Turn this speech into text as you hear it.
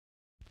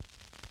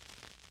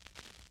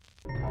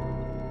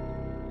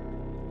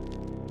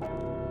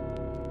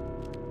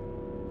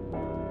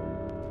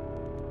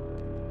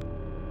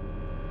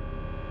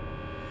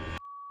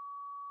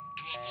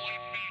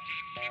Avoid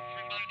meeting, keep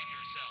reminding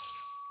yourself.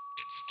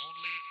 It's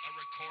only a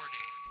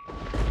recording.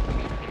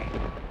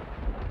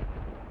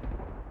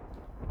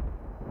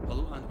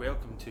 Hello and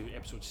welcome to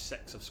episode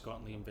 6 of Scott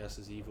and Liam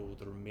vs Evil,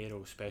 the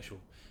Romero special.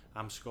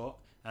 I'm Scott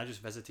and I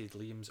just visited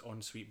Liam's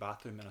ensuite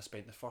bathroom and I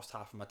spent the first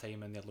half of my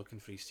time in there looking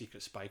for his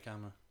secret spy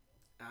camera.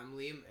 I'm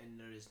Liam and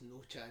there is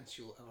no chance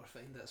you'll ever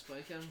find that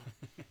spy camera.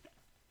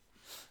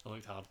 I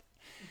looked hard.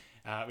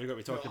 We've got to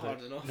be talking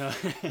Not about...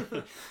 hard enough.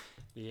 No.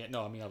 Yeah,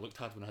 no, I mean I looked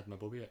hard when I had my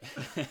bobby out.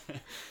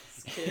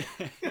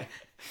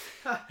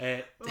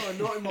 Oh,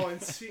 not in my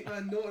ensuite,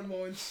 man, not in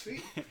my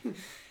ensuite.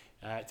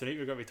 Tonight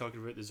we're going to be talking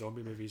about the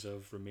zombie movies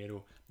of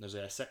Romero. There's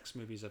 6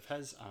 movies of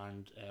his,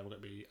 and we're going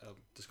to be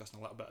discussing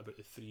a little bit about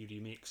the 3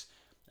 remakes,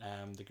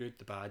 the good,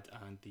 the bad,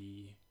 and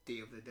the... Day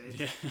of the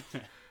Dead.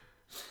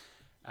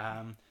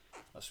 Yeah.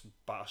 Let's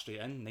batter straight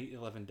in. Night of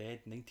the Living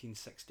Dead,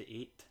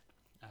 1968,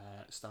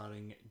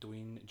 starring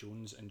Dwayne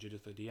Jones and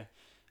Judith O'Dea.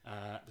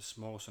 The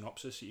small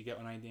synopsis that you get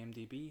on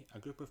IMDb: a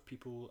group of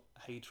people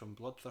hide from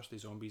bloodthirsty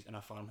zombies in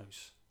a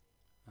farmhouse.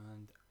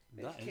 And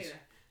that is...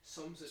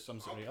 Sums it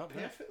right up,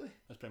 yeah. perfectly.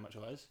 That's pretty much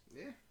all it is.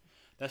 Yeah.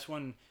 This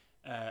one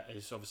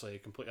is obviously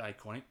completely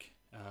iconic.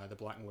 The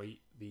black and white,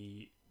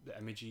 the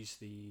images,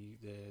 the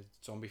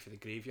zombie for the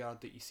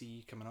graveyard that you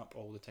see coming up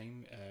all the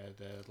time.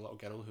 The little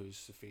girl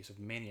who's the face of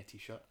many a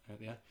t-shirt out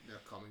there. They're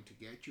coming to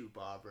get you,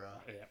 Barbara.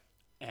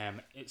 Yeah.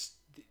 It's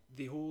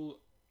the whole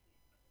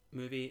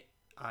movie,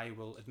 I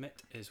will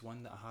admit, is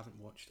one that I haven't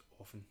watched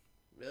often.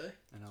 Really?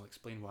 And I'll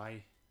explain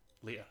why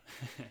later.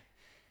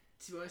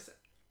 To be honest,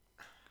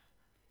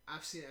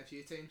 I've seen it a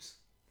few times,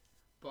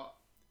 but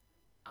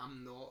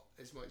I'm not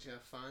as much of a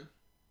fan.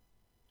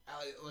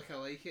 I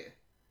like it,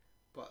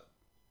 but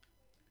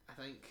I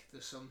think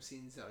there's some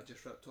scenes that are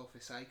just ripped off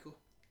of Psycho,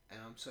 and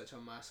I'm such a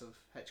massive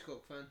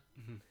Hitchcock fan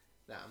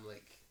that I'm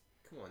like,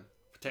 come on.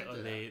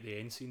 Particularly the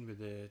end scene with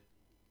the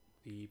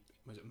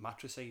was it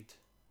matricide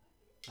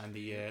and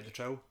the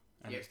trowel,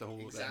 and it's the whole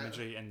the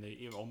imagery and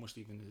the almost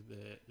even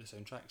the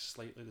soundtrack's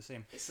slightly the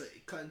same. It's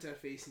like cut into her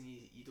face and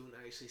you don't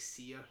actually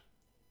see her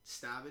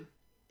stabbing.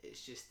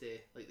 It's just the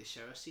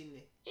shower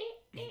scene,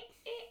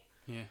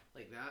 yeah,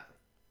 like that.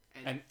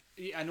 And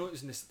I know it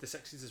was in the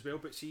 60s as well,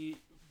 but see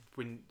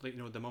when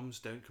the mum's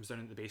comes down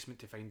into the basement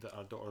to find that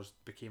her daughter's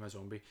became a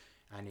zombie,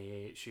 and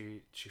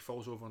she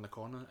falls over on the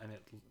corner, and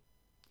it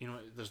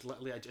there's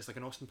literally it's like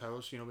an Austin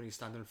Powers, when he's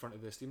standing in front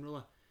of the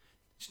steamroller.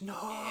 It's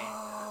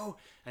no,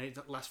 and it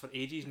lasts for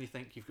ages, and you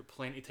think you've got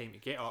plenty of time to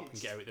get up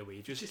and get out of the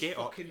way. Just get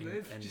up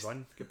and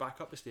run, get back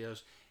up the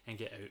stairs and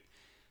get out.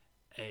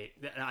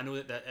 I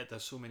know that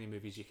there's so many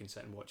movies you can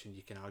sit and watch and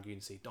you can argue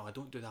and say, no, I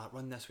don't do that,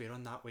 run this way,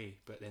 run that way,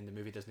 but then the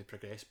movie doesn't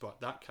progress. But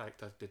that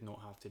character did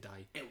not have to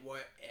die. It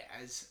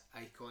is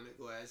iconic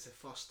though. It is the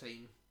first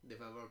time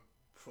they've ever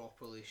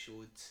properly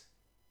showed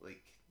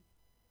like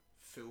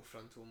full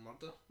frontal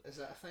murder. Is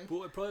that a thing?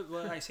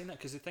 Well, I say that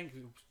because I think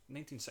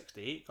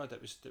 1968, God,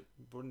 it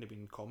wouldn't have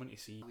been common to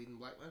see Leading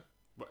black man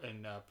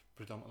in a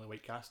predominantly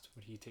white cast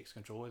where he takes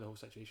control of the whole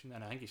situation,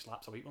 and I think he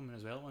slaps a white woman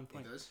as well at one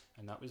point. He does,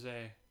 and that was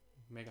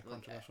mega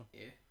controversial.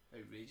 Yeah,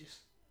 outrageous.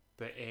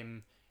 But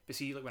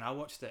see, like when I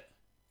watched it,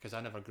 because I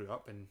never grew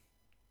up in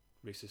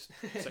racist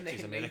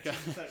 60s America.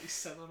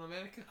 1937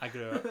 America. I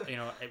grew up,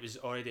 it was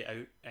already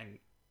out, and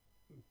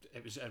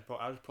it was. I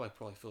was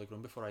probably fully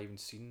grown before I even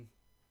seen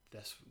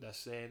this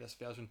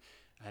version,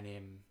 and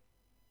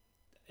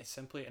it's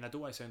simply, and I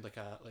don't want to sound like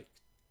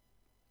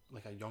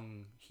a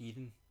young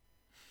heathen,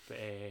 but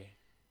I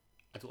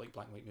don't like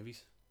black and white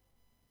movies.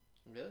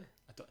 Really?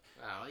 I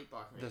like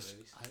black and white movies.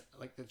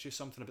 There's just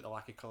something about the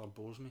lack of colour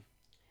bores me.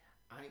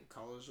 I think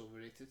colour's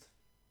overrated.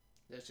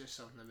 There's just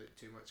something about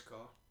too much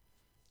colour.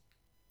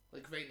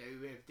 Like right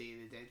now we have Day of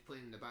the Dead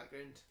playing in the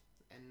background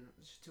and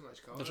there's just too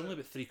much colour. There's only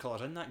about 3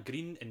 colours in that: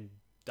 green and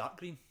dark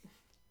green.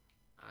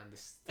 And the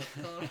stick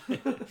colour.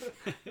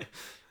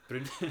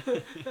 Brown.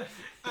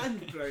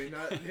 And brown.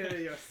 There are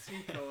your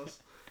 3 colours.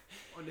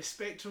 On the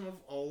spectrum of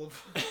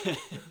olive.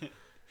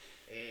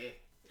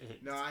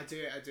 No, I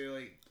do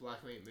like black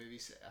and white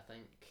movies. I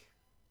think,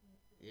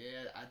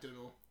 I don't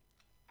know.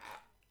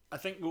 I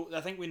think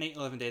with Night of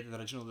the Living Dead, the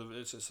original,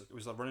 it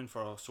was running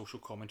for a social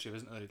commentary,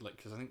 wasn't there? Like,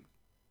 because I think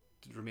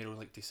Romero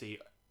liked to say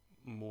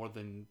more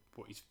than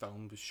what his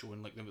film was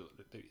showing. Like,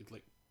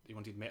 he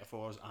wanted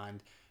metaphors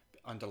and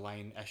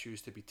underlying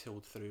issues to be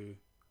told through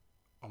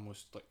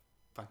almost like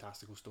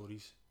fantastical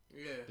stories.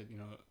 Yeah.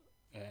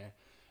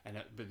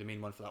 But the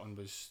main one for that one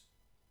was,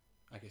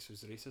 I guess,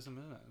 was the racism, isn't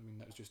it? I mean,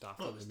 that was just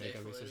after the mega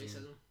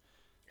racism.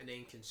 And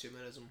then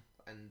consumerism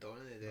and Dawn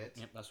of the Dead.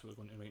 Yep, that's what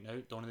we're going to right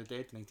now. Dawn of the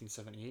Dead,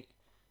 1978.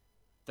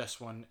 This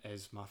one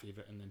is my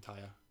favourite in the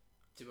entire.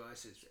 To be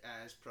honest, it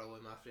is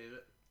probably my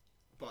favourite.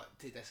 But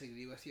to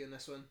disagree with you on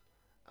this one,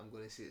 I'm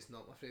going to say it's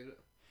not my favourite.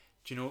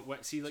 Do you know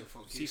what? See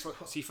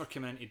for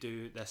coming in to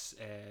do this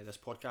this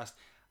podcast,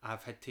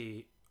 I've had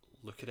to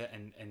look at it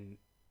and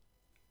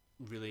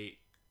really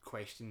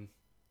question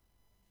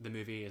the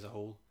movie as a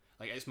whole.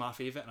 Like, it's my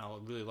favourite and I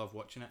really love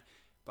watching it,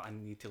 but I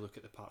need to look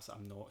at the parts that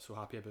I'm not so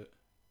happy about.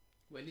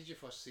 When did you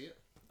first see it?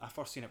 I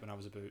first seen it when I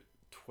was about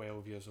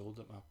 12 years old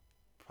at my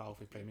pal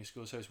from primary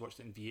school's house. Watched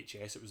it in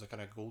VHS. It was like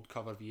a gold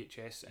cover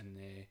VHS, and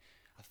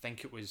I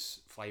think it was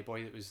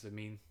Flyboy that was the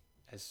main.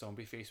 His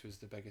zombie face was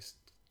the biggest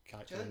Do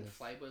character. you In think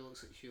Flyboy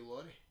looks like Hugh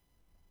Laurie?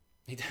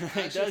 he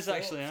I does thought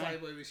actually. Aye.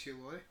 Flyboy was Hugh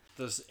Laurie.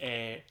 There's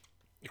a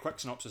quick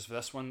synopsis for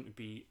this one would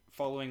be: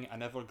 following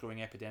an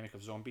ever-growing epidemic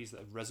of zombies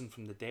that have risen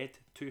from the dead,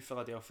 two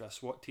Philadelphia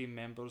SWAT team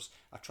members,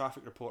 a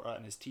traffic reporter,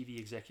 and his TV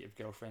executive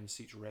girlfriend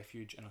seeks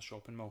refuge in a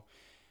shopping mall.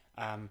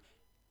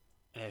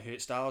 Who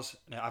it stars?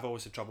 Now, I've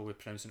always had trouble with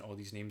pronouncing all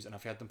these names, and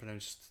I've heard them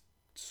pronounced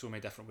so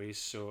many different ways.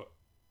 So,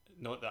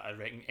 not that I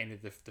reckon any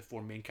of the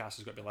four main cast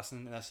has got to be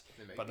listening to this,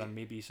 They might but be. there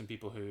may be some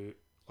people who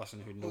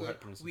listen who know Hold how on, to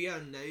pronounce it. we are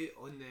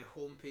now on the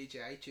homepage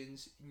of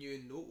iTunes, new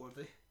and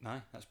noteworthy. Nah,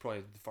 that's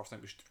probably the first thing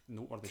we should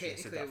noteworthy. Should have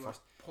said Technically, that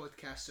we're first.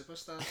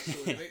 podcast superstars,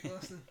 so they might be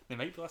listening. They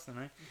might be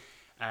listening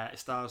now. It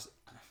stars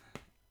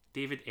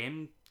David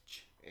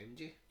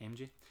MJ.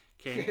 MJ.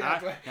 Ken.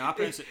 I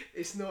pronounce it.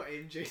 It's not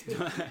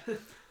MJ.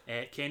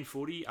 Ken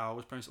Forey. I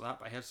always pronounce it that,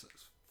 but I heard it's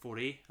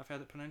 4A. I've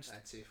heard it pronounced.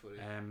 I'd say for it.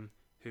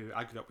 Who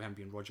I grew up with him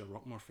being Roger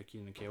Rockmore for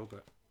Keenan and Kel,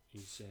 but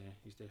he's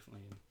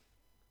definitely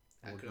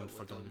I in grew known up for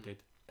with Dawn of him the Dead.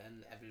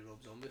 in every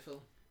Rob Zombie film.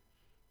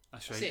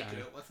 That's I right. say I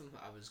grew up with him.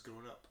 I was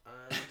grown up,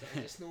 and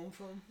I just know him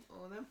from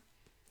all of them.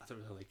 I don't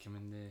really like him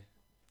in the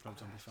Rob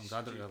Zombie films.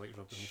 I don't really like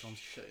Rob Zombie films.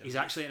 Shut your He's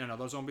mouth. actually in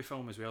another zombie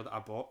film as well that I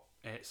bought.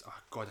 It's oh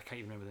god, I can't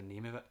even remember the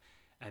name of it,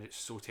 and it's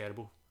so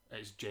terrible.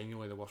 It's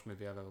genuinely the worst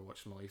movie I've ever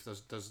watched in my life.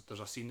 There's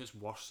a scene that's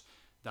worse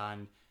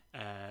than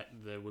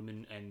the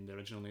woman in the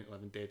original Night of the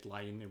Living Dead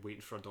lying and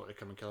waiting for her daughter to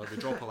come and kill her. They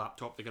drop a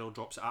laptop, the girl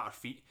drops it at her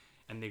feet,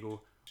 and they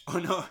go, "Oh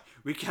no,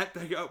 we can't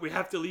pick it up. We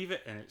have to leave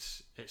it." And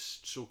it's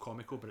so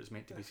comical, but it's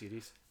meant to be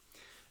serious.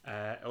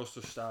 It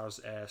also stars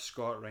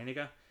Scott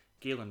Reiniger,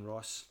 Galen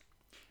Ross,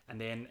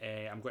 and then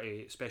I'm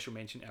going to special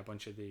mention to a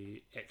bunch of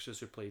the extras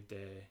who played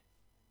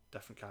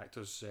different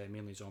characters,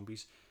 mainly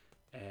zombies.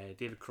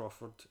 David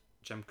Crawford,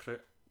 Jim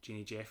Crute,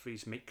 Jeannie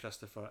Jeffries, Mike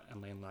Christopher,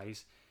 and Len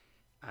Lies.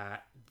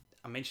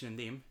 I'm mentioning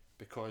them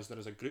because there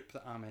is a group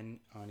that I'm in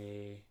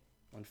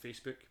on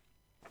Facebook.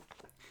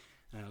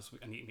 And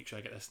I need to make sure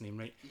I get this name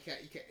right. You can't.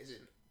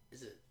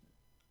 Is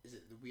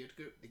it the weird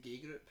group, the gay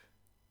group?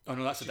 Oh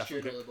no, that's a Just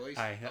different you and group. all the boys?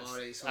 Aye, that's, Oh,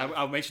 right, sorry.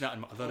 I'll mention that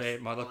in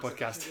my other Oh, it's a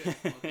podcast.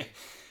 different group.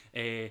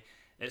 Okay.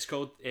 It's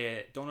called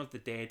Dawn of the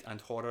Dead and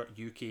Horror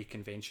UK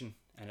Convention,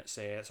 and it's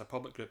a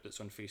public group that's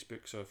on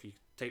Facebook. So if you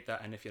type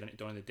that in, if you're into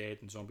Dawn of the Dead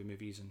and zombie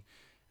movies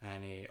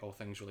and all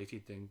things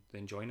related,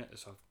 then join it.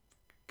 It's a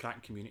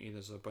cracking community.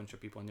 There's a bunch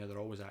of people in there. They're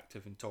always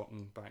active and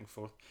talking back and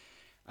forth.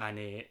 And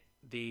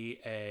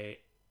they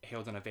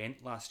held an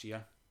event last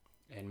year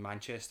in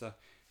Manchester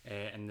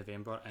in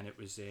November, and it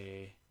was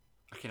a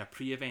kind of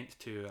pre-event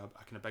to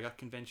a kind of bigger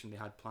convention they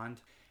had planned.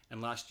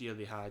 And last year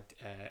they had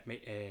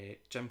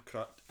Jim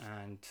Crute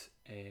and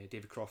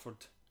David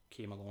Crawford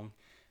came along,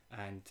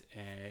 and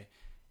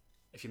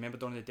if you remember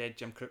Dawn of the Dead,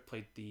 Jim Crute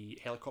played the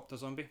helicopter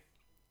zombie.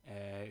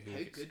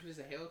 How good was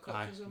the helicopter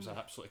Aye, it was zombie?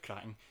 absolutely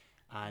cracking.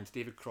 And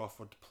David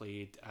Crawford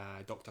played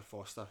Dr.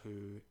 Foster,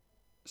 who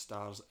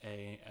stars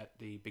at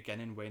the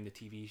beginning when the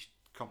TV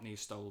company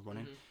is still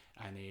running,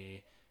 and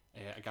a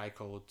guy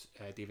called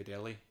David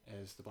Early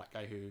is the black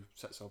guy who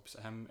sits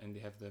opposite him, and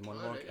they have the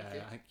monologue. right, okay.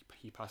 I think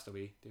he passed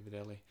away, David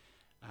Early.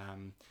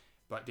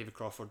 But David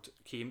Crawford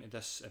came to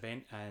this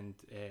event, and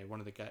one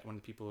of the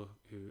people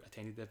who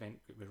attended the event,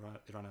 they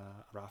ran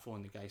a raffle,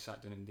 and the guy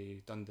sat down and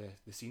they done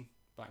the scene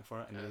back for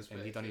it, and That's he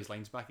pretty done his cool.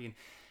 lines back again.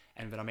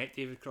 And when I met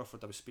David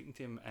Crawford, I was speaking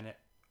to him, and it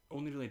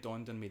only really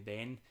dawned on me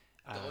then.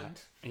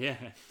 Dawned?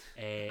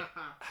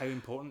 How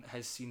important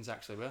his scenes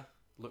actually were.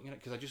 Looking at it,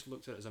 because I just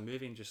looked at it as a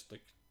movie and just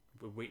like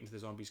we're waiting till the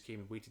zombies came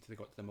and waited till they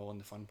got to the mall and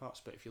the fun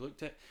parts. But if you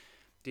looked at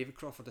David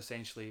Crawford,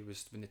 essentially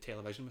was when the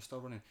television was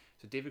still running.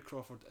 So David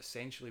Crawford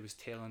essentially was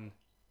telling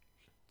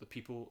the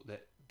people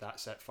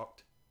that's it,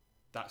 fucked.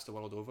 That's the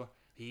world over.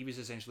 He was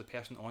essentially the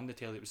person on the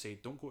telly that would say,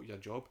 "Don't go to your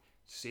job,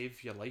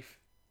 save your life."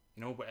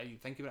 You know, but you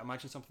think about it,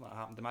 imagine something like that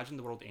happened. Imagine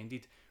the world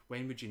ended.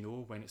 When would you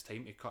know when it's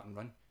time to cut and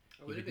run?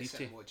 I would have been need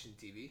sitting to. watching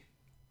TV.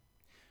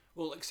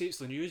 Well, like say it's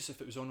the news,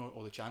 if it was on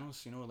all the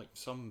channels, you know, like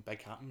some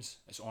big happens,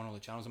 it's on all the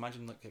channels.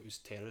 Imagine like it was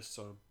terrorists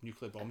or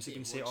nuclear bombs that I'd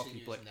been be set off, watching and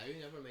you'd be like, news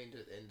now, never mind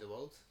at the end of the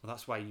world. well,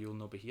 that's why you'll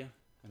not be here,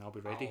 and I'll be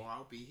ready, Oh,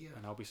 I'll be here.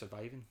 and I'll be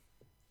surviving.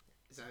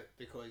 Is that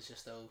because you're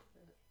still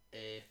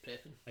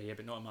prepping? Yeah,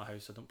 but not in my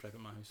house. I don't prep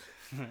at my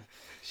house.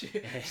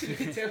 Should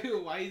we tell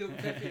you why you don't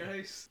prep at your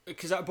house?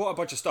 Because I bought a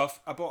bunch of stuff.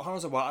 I bought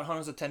hundreds of water,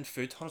 hundreds of tinned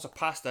food, hundreds of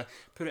pasta,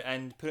 put it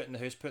in the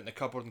house, put it in the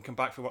cupboard, and come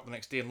back for work the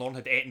next day, and Lauren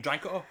had ate and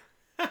drank it all.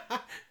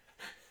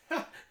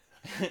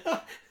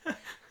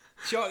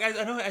 Sure, guys,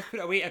 I know I put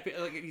it away. I put,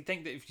 like, you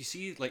think that if you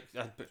see like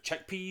I put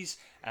chickpeas,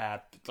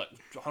 like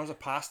hundreds of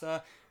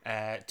pasta,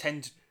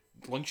 tinned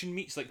luncheon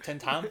meats like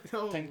tinned ham,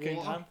 tinned canned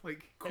ham.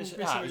 Like It's, cold it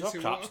was all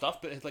biscuits crap and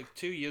stuff, but it's like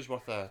 2 years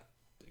worth of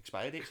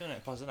expiry dates on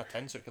it. Plus in a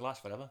tin, so it could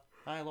last forever.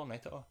 Aye, long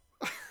night it all.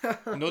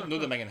 no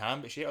the minging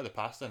ham, but she ate all the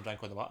pasta and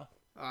drank all the water.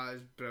 Ah,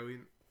 it's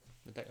brilliant.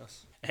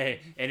 ridiculous.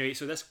 Anyway,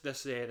 so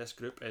this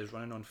group is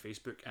running on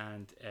Facebook,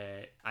 and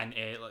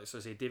like so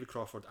I say, David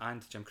Crawford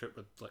and Jim Croup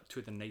were like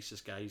two of the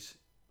nicest guys,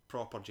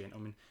 proper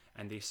gentlemen,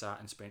 and they sat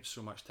and spent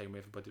so much time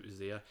with everybody that was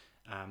there.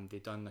 They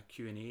done a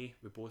Q&A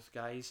with both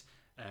guys.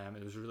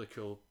 It was a really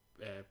cool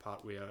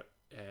part where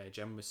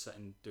Jim was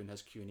sitting doing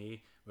his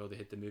Q&A while they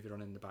had the movie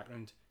running in the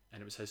background,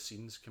 and it was his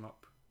scenes come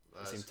up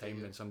at the same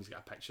time, and somebody's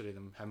got a picture of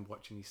him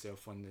watching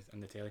himself on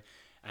the telly,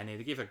 and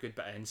they gave a good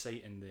bit of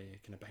insight in the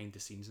kind of behind the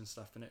scenes and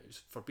stuff. And it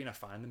was, for being a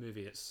fan of the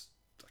movie, it's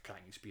a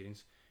cracking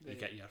experience. You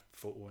get your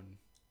photo and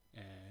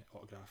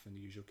autograph and the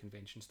usual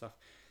convention stuff.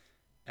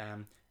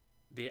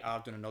 They are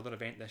doing another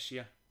event this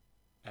year,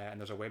 and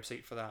there's a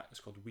website for that. It's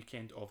called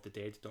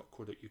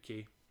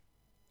weekendofthedead.co.uk,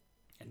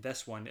 and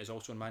this one is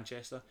also in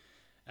Manchester.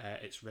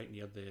 It's right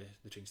near the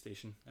train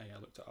station. I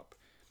looked it up.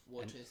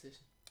 What train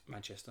station?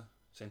 Manchester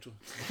Central.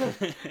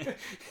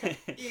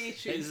 Train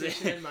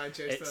station in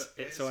Manchester.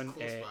 It's on.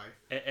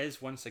 It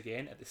is once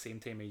again at the same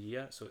time of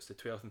year, so it's the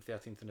 12th and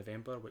 13th of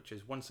November, which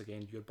is once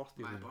again your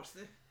birthday. My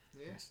birthday.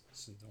 Yeah.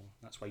 So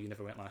that's why you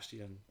never went last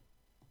year, and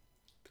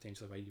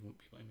potentially why you won't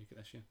be able to make it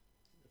this year.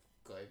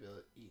 Got to be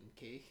like eating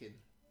cake and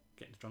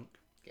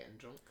Getting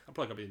drunk. I'm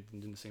probably gonna be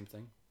doing the same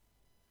thing.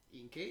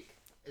 Eating cake.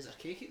 Is there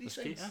cake at these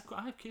There's things? cake.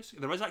 I have cakes.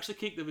 There was actually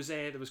cake. There was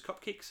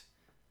cupcakes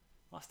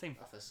last time.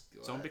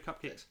 Zombie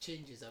cupcakes. That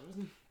changes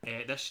everything.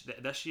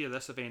 This year,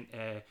 this event,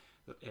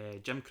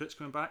 Jim Crout's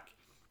coming back.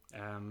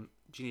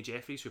 Jeannie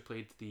Jeffries, who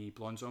played the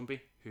blonde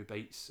zombie who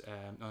bites.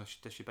 No,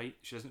 does she bite?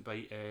 She doesn't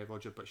bite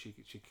Roger, but she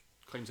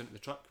climbs into the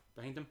truck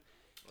behind him,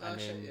 and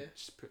then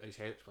just put his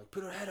head, like,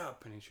 put her head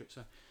up, and he shoots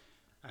her.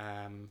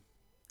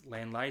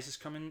 Len Lies is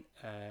coming.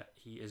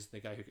 He is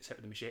the guy who gets hit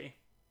with the machete.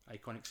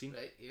 Iconic scene.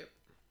 Right. Yep.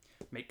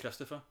 Mike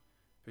Christopher,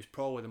 who's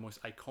probably the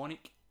most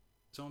iconic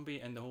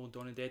zombie in the whole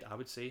Dawn of the Dead, I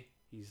would say.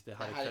 He's the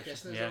Harry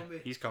Krishna zombie.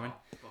 He's coming.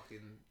 Oh,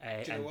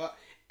 fucking. Do you know what?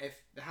 If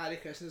the Harry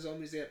Krishna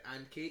zombie's there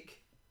and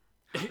cake,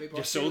 happy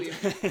You're sold.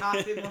 birthday, Liam.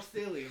 Happy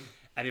birthday, Liam.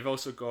 And you've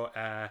also got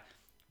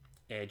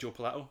Joe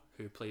Pilato,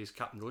 who plays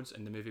Captain Rhodes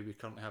in the movie we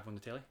currently have on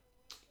the telly.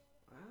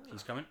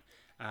 He's coming.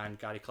 And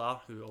Gary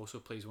Clark, who also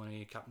plays one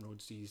of Captain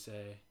Rhodes'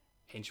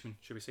 henchmen,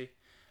 should we say.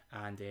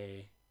 And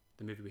the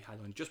movie we had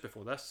on just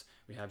before this,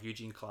 we have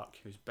Eugene Clark,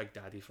 who's Big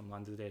Daddy from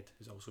Land of the Dead,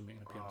 who's also making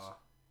an appearance.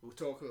 We'll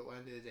talk about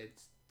Land of the Dead.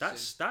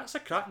 That's a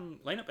cracking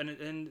lineup,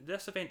 and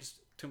this event's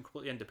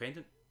completely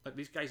independent. Like,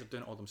 these guys are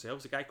doing it all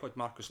themselves. A guy called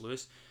Marcus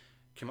Lewis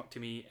came up to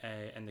me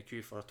in the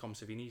queue for Tom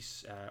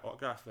Savini's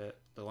autograph at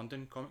the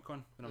London Comic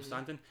Con when I was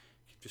standing.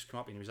 He just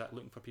come up and he was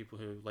looking for people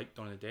who liked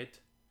Dawn of the Dead,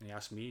 and he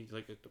asked me,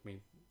 like, I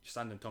mean, you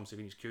stand in Tom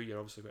Savini's queue, you're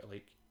obviously got to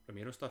like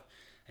Romero stuff.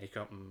 And he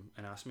came up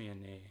and asked me,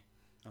 and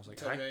I was like,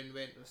 turned around and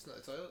went, "It's not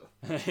a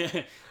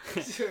toilet."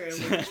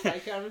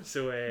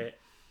 So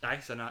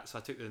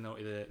I took the note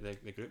of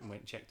the group and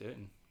went and checked it out,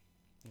 and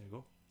there you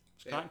go.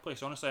 It's a cracking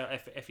place, honestly.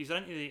 If you're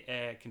into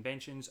the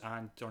conventions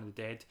and Dawn of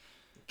the Dead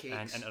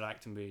Cakes. and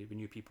interacting with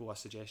new people, I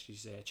suggest you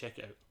check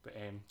it out. But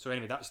so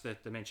anyway, that's the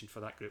mention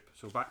for that group.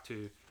 So back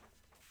to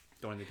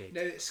Dawn of the Dead.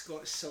 Now that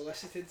Scott's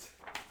solicited,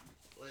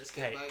 let's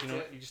get back to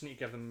it. You just need to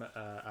give them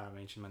a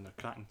mention, man. They're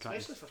cracking.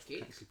 Especially for cracking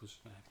cakes.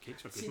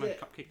 Cakes are good, See man.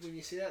 that, Cupcakes. when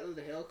you say that though,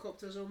 the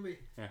helicopter zombie.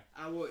 Yeah.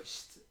 I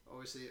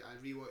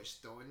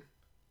rewatched Dawn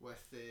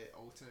with the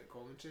alternate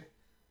commentary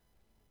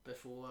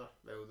before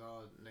the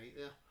other night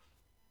there,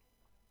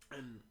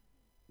 and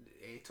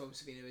Tom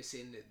Savini was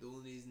saying that the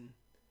only reason,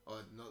 or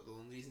not the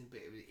only reason, but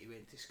he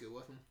went to school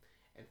with him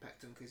and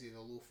picked him because he had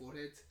a low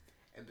forehead,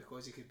 and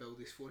because he could build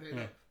his forehead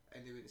up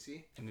and they wouldn't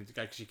see. And the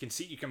guy, because you can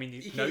see,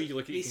 now you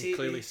look at it, you can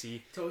clearly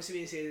see. Tom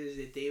Savini said as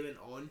the day went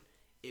on,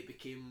 it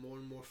became more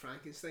and more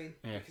Frankenstein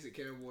because it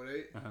kind of wore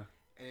out. And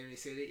then when he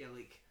said it, you're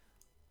like,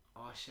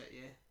 oh shit,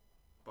 yeah.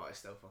 But it's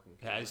still fucking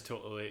cool. Yeah, it is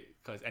totally,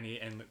 because and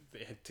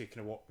they had to kind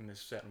of walk in a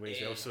certain way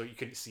as well, so you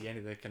couldn't see any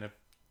of the kind of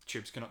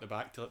tubes coming up the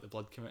back to let the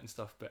blood come out and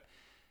stuff. But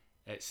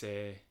it's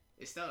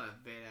still a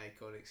very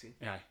iconic scene.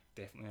 Yeah,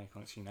 definitely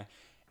iconic scene.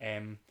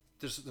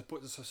 There's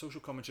a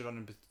social commentary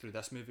running through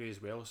this movie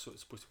as well, so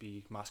it's supposed to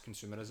be mass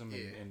consumerism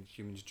and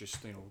humans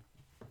just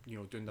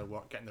doing their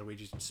work, getting their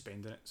wages and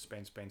spending it,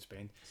 spend. Sorry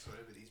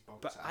about these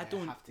bumps. But I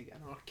don't have to get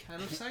another can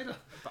of cider.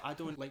 But I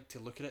don't like to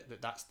look at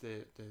it that's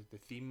the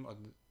theme, or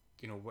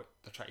what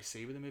they're trying to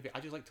say with the movie.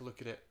 I just like to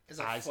look at it as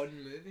a fun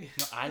movie.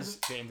 Not as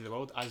the end of the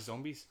world, as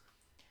zombies.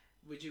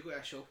 Would you go to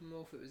a shopping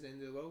mall if it was the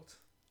end of the world?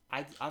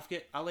 I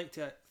like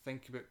to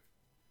think about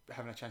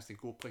having a chance to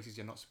go places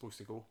you're not supposed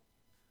to go.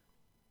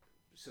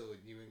 So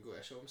you wouldn't go to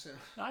a shopping centre?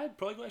 I'd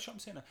probably go to a shopping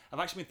centre. I've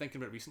actually been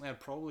thinking about it recently. I'd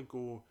probably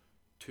go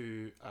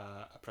to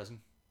a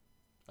prison.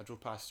 I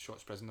drove past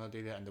Shotts Prison the other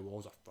day there, and the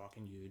walls are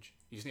fucking huge.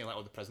 You just need to let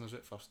all the prisoners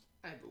out first.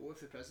 Aye, but what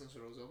if the prisoners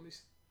are all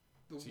zombies?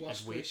 The See,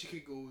 worst place you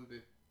could go would be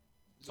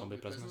zombie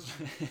prisoners.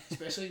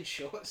 Especially in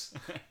Shotts.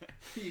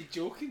 Are you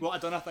joking? Well, I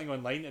done a thing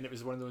online, and it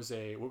was one of those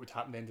what would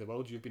happen at the end of the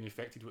world, you've been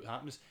infected, what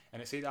happens, and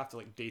it said after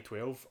like day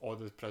 12 all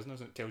the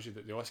prisoners, and it tells you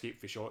that they all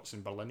escaped for Shotts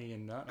and Berlin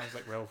and that, and I was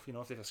like, well,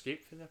 if they've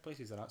escaped from their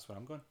places, then that's where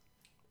I'm going.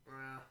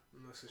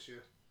 I'm not so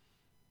sure.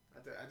 I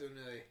don't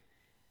really.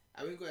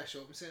 I wouldn't go to a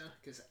shopping centre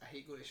because I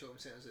hate going to shopping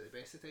centres at the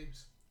best of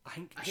times. I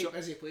think I hate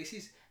busy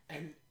places,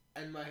 and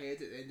in my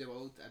head at the end of the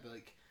world I'd be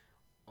like,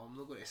 oh, I'm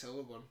not going to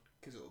Silverburn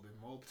because it'll be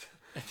mobbed.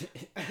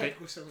 I'd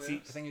go somewhere see,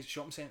 else. the thing is,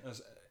 shopping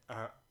centres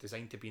are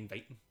designed to be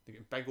inviting. They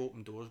get big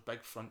open doors,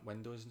 big front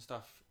windows and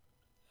stuff.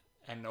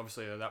 And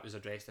obviously that was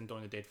addressed in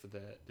Dawn of the Dead for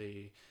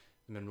the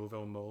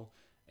Monroeville Mall.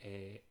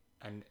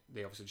 And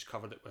they obviously just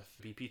covered it with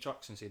BP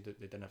trucks and said that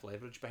they didn't have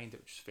leverage behind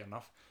it, which is fair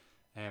enough.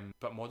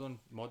 But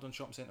modern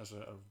shopping centres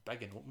are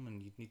big and open,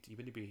 and you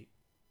wouldn't be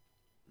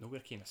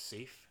nowhere kind of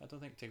safe, I don't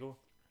think, to go.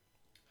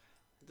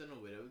 I don't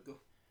know where I would go.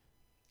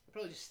 I'd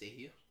probably just stay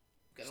here.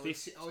 Get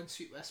Stay- on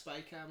suite with a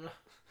spy camera.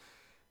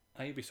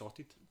 I would be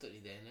sorted. Don't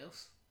need anything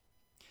else.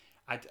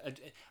 I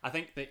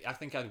think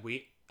I'd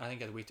wait. I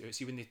think I'd wait it out.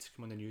 See, when they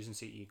come on the news and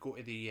say to you, go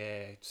to the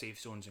safe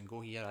zones and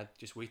go here, I'd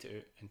just wait it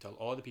out until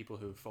all the people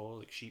who fall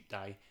like sheep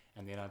die,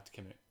 and then I'd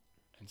come out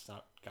and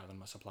start gathering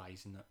my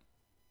supplies and that.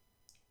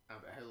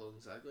 But how long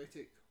is that going to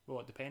take? Well,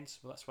 it depends.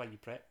 Well, that's why you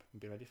prep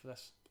and be ready for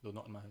this. Though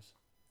not in my house.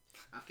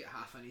 I've got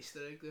half an Easter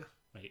egg there.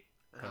 Right.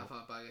 And half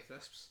a bag of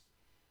crisps.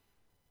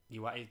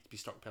 You want to be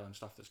stockpiling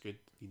stuff that's good.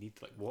 You need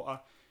like water,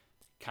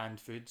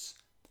 canned foods,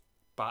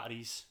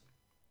 batteries.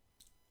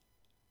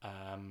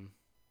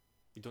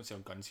 You don't sell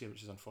guns here,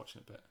 which is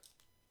unfortunate, but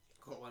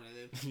Got one of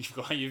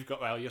them. you've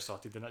got well, you're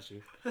sorted, then that's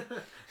you.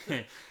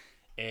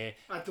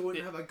 I don't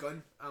have a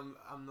gun.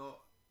 I'm not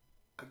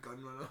a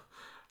gun runner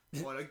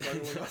or a gun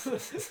owner.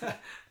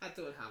 I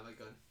don't have a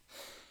gun.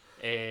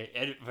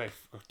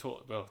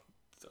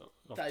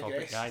 Off topic,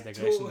 Digress. aye,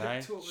 digression, Totally,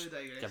 aye. totally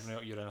digress. Giving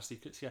out your inner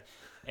secrets here.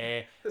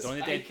 Dawn Dawn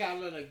of the Dead.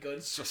 camera and a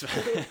gun.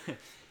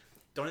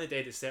 Dawn of the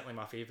Dead is certainly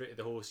my favourite of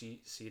the whole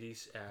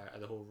series,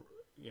 of the whole,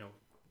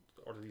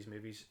 all of these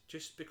movies,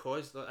 just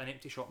because an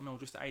empty shopping mall,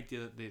 just the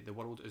idea that the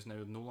world is now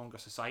no longer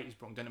society's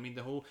broken down. I mean,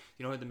 the whole,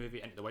 how the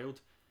movie Into the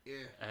Wild.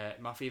 Yeah.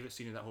 My favourite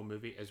scene in that whole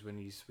movie is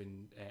when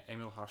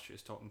Emil Hirsch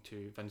is talking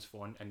to Vince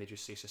Vaughn and they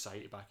just say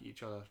society back at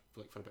each other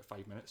for about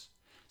 5 minutes.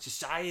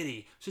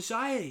 Society.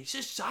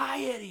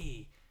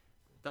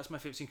 That's my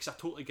favourite scene because I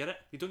totally get it.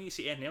 You don't need to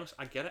say anything else.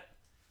 I get it.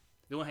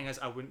 The only thing is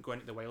I wouldn't go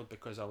into the wild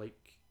because I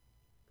like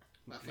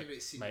My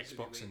favourite scene my is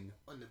when Xbox he and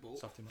went on the boat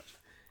stuff too much.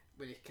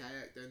 when he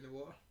kayaked down the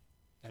water.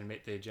 And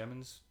met the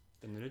Germans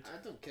in the nude.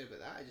 I don't care about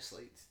that. I just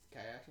liked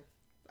kayaking.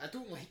 I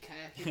don't like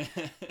kayaking.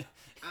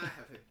 I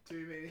have had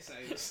too many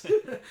sides.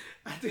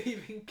 I don't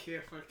even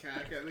care for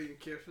kayaking. I don't even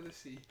care for the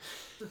sea.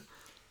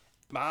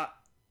 My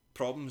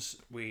problems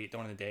with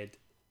Dawn of the Dead,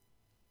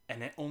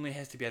 and it only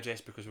has to be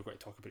addressed because we're going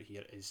to talk about it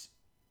here, is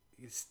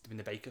when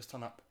the bikers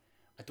turn up.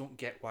 I don't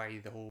get why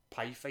the whole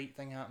pie fight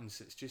thing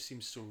happens. It just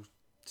seems so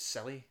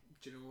silly.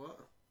 Do you know what?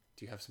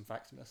 Do you have some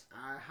facts on this?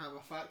 I have a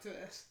fact to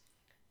this.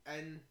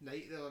 In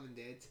Night of the Living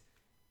Dead,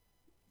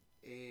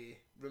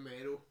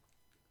 Romero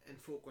and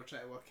folk were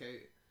trying to work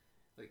out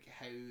like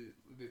how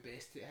would be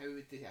best how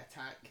would they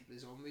attack the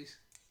zombies,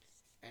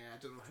 and I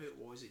don't know who it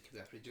was. It could be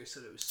a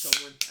producer. It was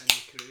someone in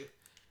the crew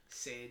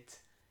said,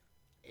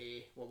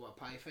 "What about a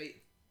pie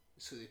fight?"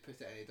 So they put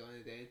it in Dawn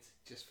of the Dead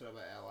just for a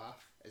bit of a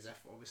laugh, as if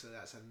obviously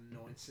that's a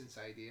nonsense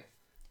idea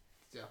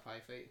to do a pie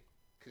fight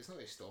because it's not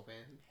going to stop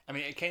anything. I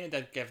mean, it kind of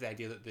did give the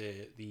idea that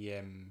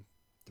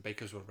the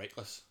bikers were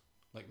reckless,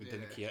 like they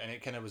didn't care, and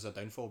it kind of was a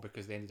downfall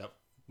because they ended up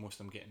most of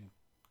them getting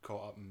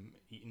caught up and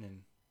eaten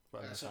and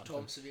whatever. That's where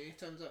Tom Savini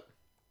turns up.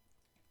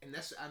 And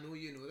this, I know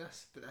you know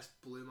this, but this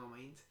blew my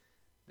mind.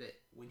 That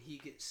when he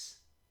gets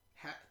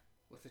hit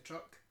with the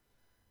truck,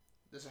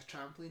 there's a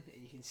trampoline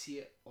and you can see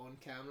it on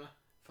camera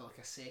for like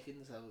a second.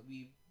 There's a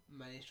wee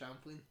mini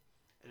trampoline.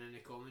 And in the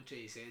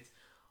commentary he said,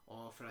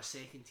 "Oh, for a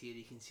second here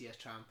you can see a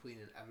trampoline,"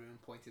 and everyone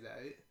pointed it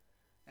out.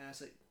 And I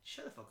was like,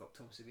 "Shut the fuck up,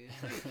 Tom Savini.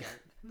 No, you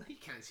can't. No, you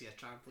can't see a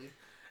trampoline."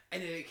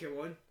 And then it came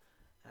on.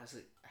 And I was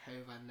like, how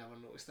have I never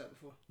noticed that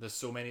before? There's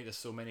so many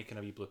kind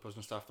of wee bloopers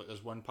and stuff. Like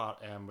there's one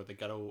part where the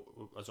girl,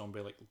 a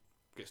zombie, like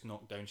gets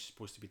knocked down. She's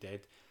supposed to be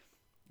dead,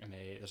 and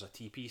there's a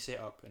TP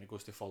set up, and it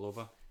goes to fall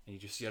over, and you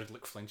just see her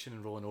like flinching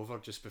and rolling over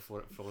just before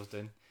it falls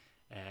down.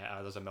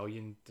 There's a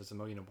million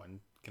and one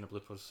kind of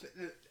bloopers.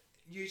 But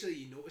usually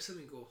you notice them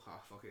and go,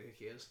 fuck it,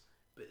 who cares?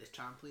 But the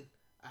trampoline,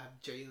 I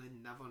have genuinely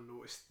never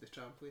noticed the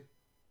trampoline.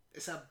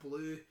 It's a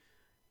blue.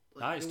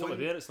 Like It's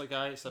totally there. It's like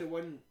it's the a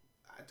one.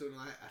 I don't know.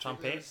 I trampette,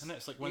 think isn't it?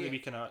 It's like one of the wee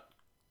kind of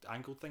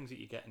angled things that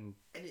you get in.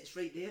 and it's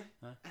right there.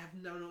 Huh? I have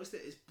never noticed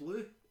it. It's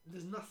blue.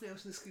 There's nothing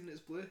else on the screen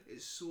that's blue.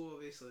 It's so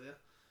obviously there.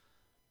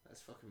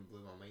 That's fucking blew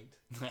my mind.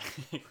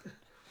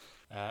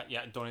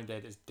 Yeah, Dawn of the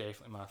Dead is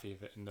definitely my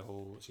favourite in the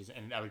whole season,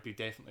 and I would be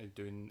definitely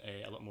doing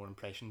a lot more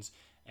impressions.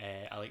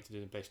 I like to do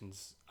the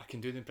impressions. I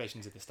can do the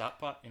impressions at the start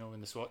part,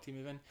 when the SWAT team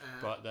move in,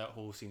 but that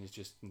whole scene is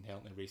just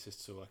inherently racist,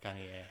 so I can't.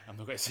 I'm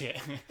not going to say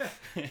it.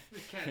 we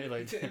can't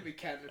repeat it. We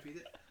can't repeat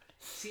it.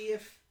 See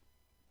if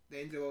the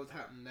end of the world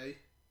happened now,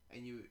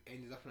 and you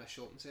ended up in a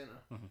shopping centre,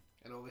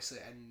 and obviously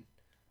in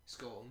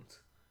Scotland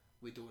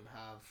we don't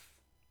have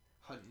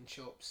hunting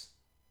shops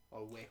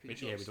or weapon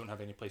shops. Yeah, we don't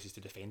have any places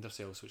to defend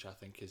ourselves, which I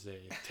think is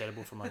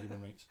terrible for my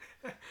human rights.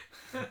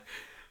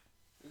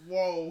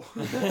 Whoa!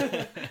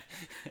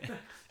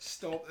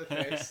 Stop the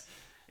press.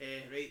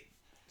 Right.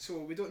 So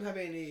we don't have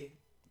any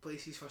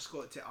places for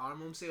Scott to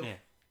arm himself. Yeah.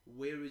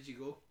 Where would you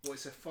go?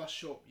 What's the first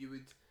shop you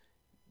would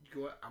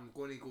go? I'm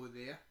going to go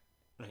there.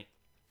 Right.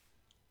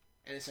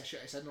 And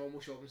it's a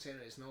normal shopping centre.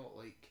 It's not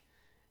like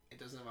it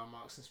doesn't have a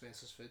Marks and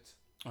Spencer's food.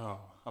 Oh,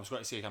 I was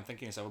going to say, I'm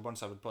thinking of Silverburn,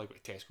 so I would probably go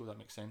to Tesco, that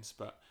makes sense.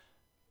 But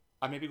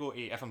I'd maybe go to,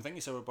 if I'm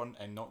thinking Silverburn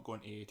and not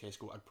going to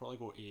Tesco, I'd probably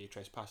go to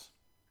Trespass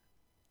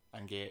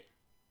and get,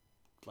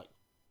 like,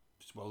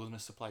 just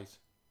wilderness supplies.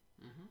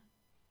 Mm-hmm.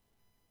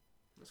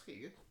 That's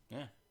quite good.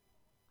 Yeah.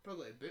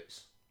 Probably like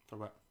Boots. For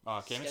what?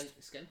 Oh, chemist?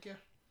 Skincare.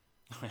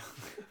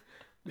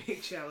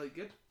 Make sure I look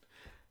good.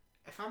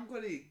 If I'm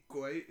going to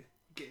go out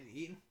getting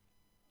eaten,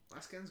 my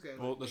skin's going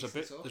to Well, look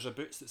there's a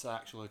Boots that's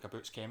actually like a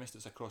Boots chemist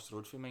that's across the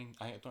road from mine.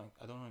 I don't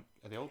know,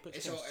 are they all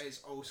Boots chemists? It's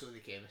also the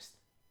chemist.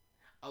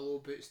 Although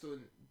Boots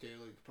don't do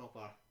like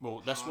proper.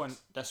 Well, hard.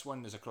 this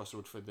one is across the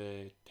road for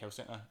the health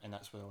centre, and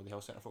that's where all the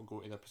health centre folk go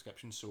to their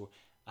prescriptions. So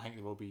I think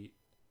they will be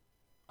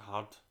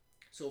hard.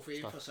 So if we aim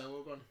stuff. for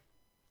Silverburn,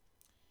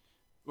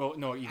 Well,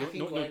 no, you I don't. can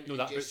No, go no, in no. and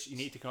That just- Boots. You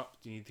need to come up.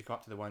 You need to come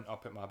up to the one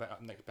up at Mabbit,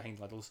 up next behind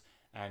Lidl's,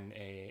 and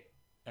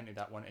into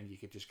that one, and you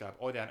could just grab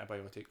all the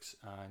antibiotics,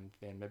 and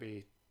then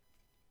maybe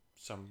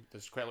some.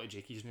 There's quite a lot of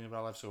Jakies near where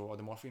I live, so all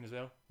the morphine as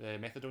well, the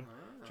methadone,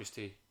 just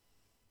to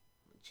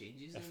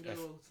changes if in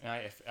the world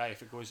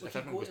if it goes We if could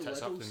everyone go goes to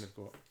tits up, Lidl's. then they've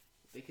got.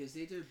 because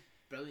they do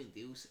brilliant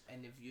deals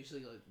and they've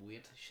usually got like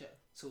weird shit.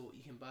 So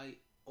you can buy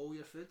all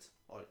your food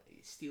or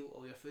steal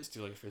all your food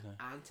Steal your food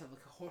now. and have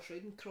like a horse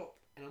riding crop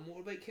and a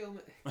motorbike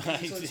helmet.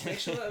 'Cause it's on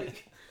special that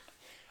week.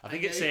 I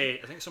think And it's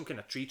now- I think some kind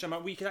of tree trimmer.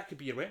 That could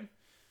be your weapon.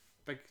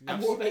 Big. A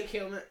motorbike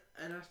helmet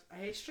and a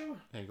head trimmer.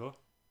 There you go.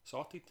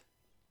 Sorted.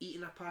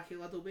 Eating a pack of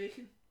Lidl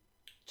bacon.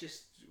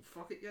 Just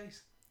fuck it,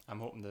 guys. I'm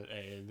hoping that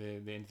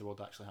the end of the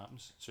world actually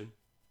happens soon.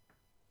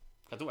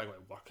 I don't want to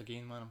go to work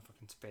again, man. I'm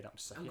fucking fed up and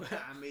sick. of it.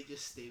 I may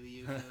just stay with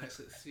you for the next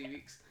like 3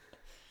 weeks,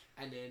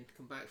 and then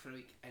come back for a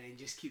week, and then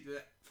just keep doing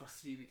it for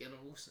 3 week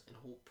intervals, and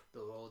hope the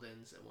world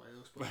ends at one of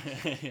those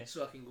points, Yeah.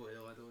 so I can go to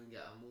the Lidl and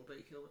get a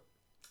motorbike helmet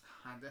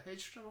and a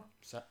hedge trimmer.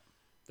 So,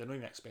 they're not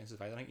even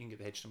expensive either. I think you can get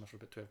the hedge trimmer for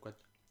about £12.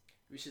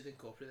 We should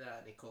incorporate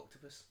that in the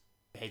Coctopus.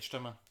 The hedge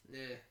trimmer.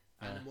 Yeah,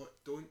 and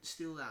don't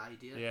steal that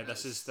idea. Yeah,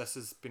 this That's-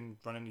 has been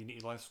running. You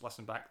need to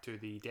listen back to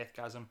the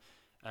Deathgasm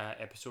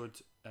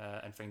episode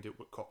and find out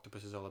what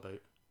Coctopus is all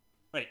about.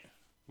 Right,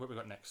 what we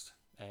got next?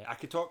 I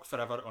could talk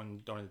forever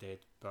on Dawn of the Dead,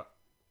 but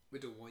we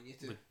don't want you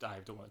to. I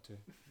don't want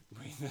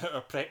to.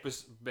 Our prep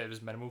was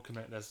minimal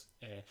coming out of this.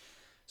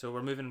 So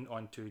we're moving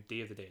on to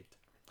Day of the Dead.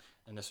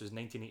 And this was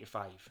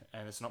 1985.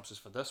 And the synopsis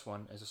for this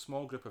one is a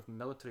small group of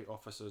military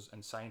officers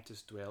and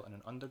scientists dwell in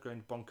an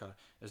underground bunker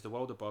as the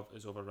world above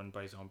is overrun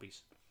by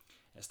zombies.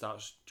 It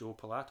stars Joe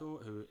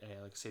Pilato, who,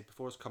 like I said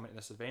before, is coming to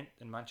this event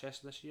in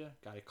Manchester this year.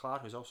 Gary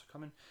Clark, who's also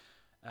coming.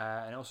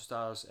 And it also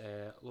stars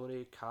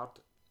Laurie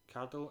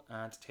Cardle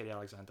and Terry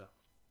Alexander.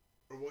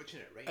 We're watching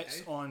it right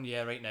It's now. on,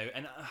 yeah, right now,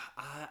 and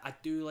I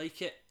do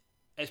like it.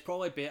 It's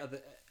probably better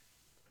that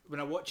when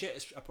I watch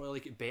it, I probably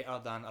like it better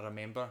than I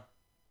remember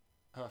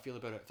how I feel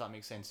about it. If that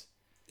makes sense,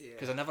 Yeah.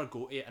 because I never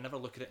go to it, I never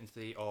look at it and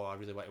say, "Oh, I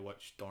really want to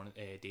watch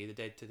Day of the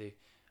Dead today."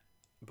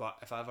 But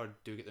if I ever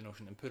do get the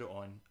notion and put it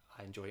on,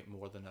 I enjoy it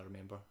more than I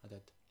remember I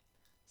did.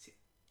 See,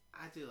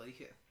 I do like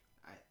it.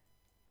 I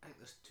think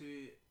there's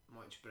too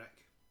much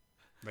brick.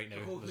 Right now,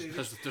 Oh,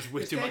 there's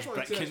way too much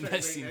definitely brick in brick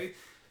this scene. now,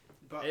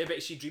 but But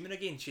is she dreaming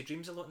again? She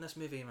dreams a lot in this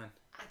movie, man.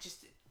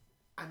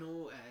 I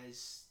know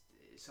it's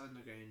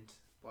underground,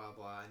 blah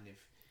blah, and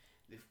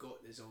they've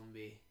got the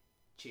zombie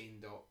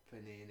chained up,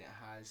 and then it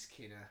has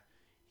kind of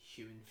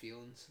human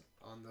feelings.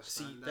 I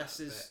See, understand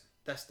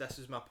this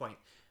is my point.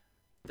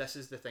 This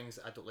is the things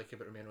that I don't like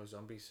about Romero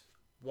Zombies.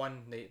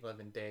 One, Night of the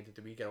Living Dead,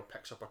 the wee girl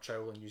picks up a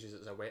trowel and uses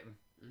it as a weapon.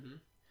 Mm-hmm.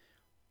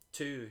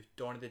 Two,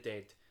 Dawn of the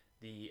Dead.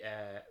 The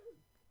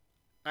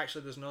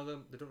actually, there's another.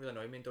 They don't really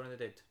annoy me in Dawn of the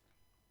Dead.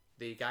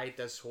 The guy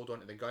does hold on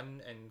to the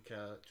gun and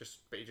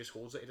but he just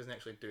holds it. He doesn't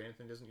actually do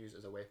anything. Doesn't use it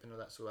as a weapon or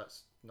that. So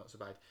that's not so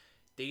bad.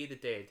 Day of the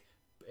Dead.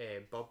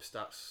 Bob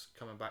starts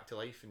coming back to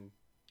life and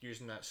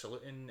using that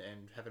saluting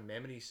and having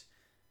memories.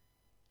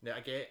 Now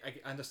I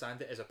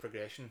understand it as a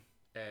progression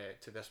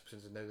to this,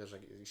 since now there's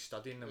like he's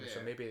studying them. So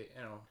Yeah. maybe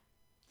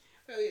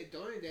Well, yeah,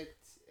 Dawn of the Dead,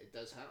 it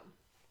does happen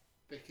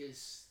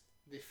because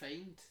they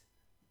find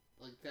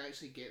they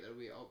actually get their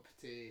way up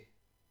to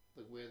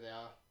where they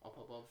are up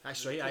above.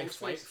 that's the right. crawl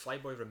space.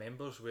 Flyboy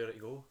remembers where to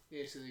go.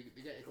 Yeah, so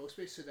they get to crawl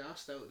space, so they're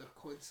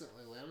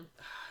constantly learning.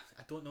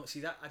 I don't know. See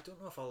that I don't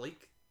know if I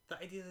like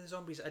that idea of the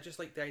zombies. I just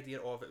like the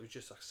idea of it was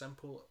just a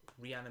simple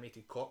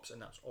reanimated corpse,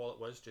 and that's all it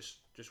was. Just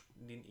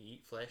needing to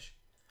eat flesh.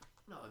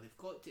 No, they've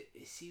got to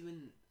see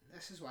when.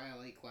 This is why I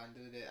like Land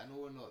of the Dead. I know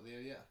we're not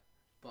there yet,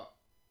 but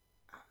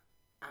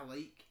I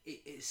like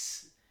it.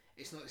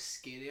 It's not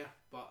scarier,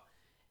 but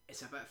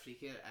it's a bit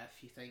freakier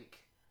if you think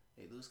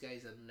those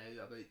guys are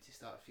now about to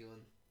start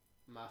feeling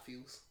my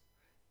feels.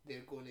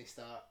 They're going to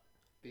start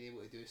being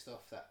able to do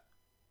stuff that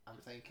I'm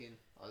thinking,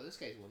 oh, those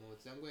guys won't know what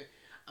to do.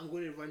 I'm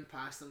going to run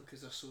past them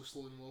because they're so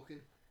slow in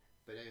walking.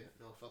 But now,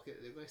 no, fuck it.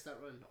 They're going to start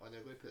running, or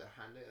they're going to put their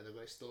hand out, or they're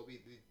going to stop you.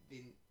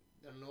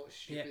 They're not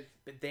Yeah, stupid.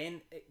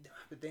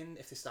 but then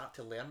if they start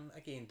to learn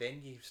again,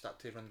 then you start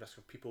to run the risk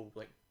of people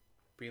like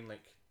being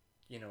like,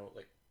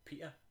 like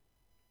Peter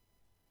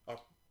or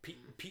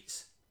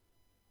Pete's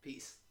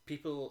Peace.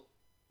 people.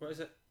 What is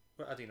it?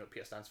 What, I don't know what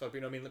Peter stands for,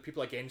 but like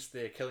people against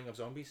the killing of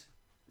zombies.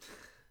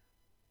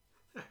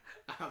 I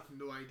have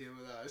no idea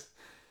what that is.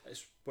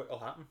 It's what will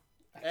happen.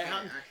 I It can't-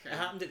 happened, I it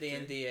happened at the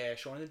can't end of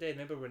Shaun of the Dead.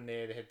 Remember when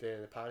they had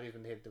the parody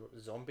when they had the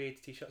zombie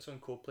t-shirts on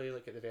Coldplay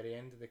like at the very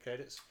end of the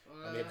credits,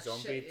 and they had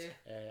zombie shit,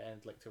 yeah.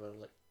 and like they were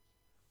like.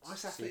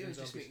 Honestly, I thought you saving were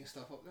just zombies. making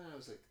stuff up then. I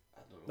was like,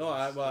 I don't know.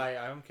 No, what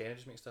I'm kind of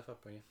just making stuff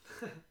up, are you?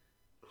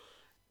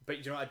 But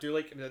you know what I do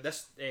like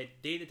this Day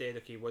of the Dead.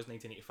 Okay, was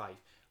 1985,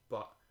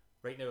 but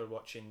right now we're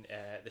watching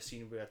the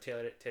scene where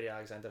Terry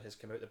Alexander has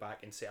come out the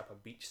back and set up a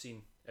beach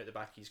scene at the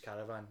back of his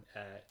caravan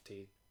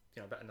to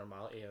a bit of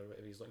normality or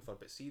whatever he's looking for.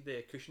 But see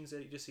the cushions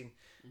that you just seen,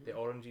 the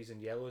oranges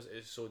and yellows,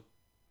 is so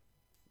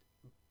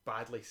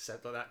badly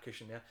set like that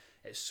cushion there.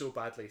 It's so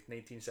badly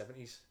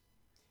 1970s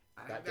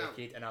I that think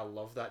decade, and I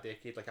love that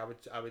decade. Like I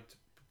would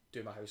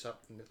do my house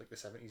up in like the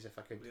 70s if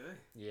I could. Really?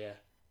 Yeah,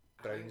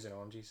 browns and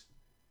oranges.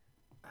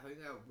 I think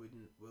that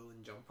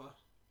woolen jumper.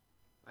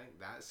 I think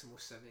that's the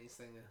most 70s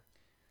thing.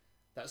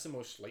 That's the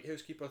most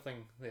lighthouse keeper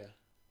thing there.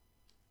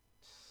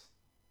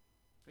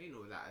 I don't know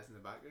what that is in the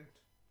background.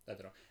 I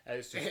don't know.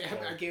 It's just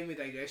Again, we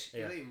digress. Yeah.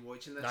 You're not even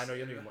watching this. I know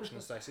you're not even watching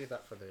this. I save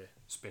that for the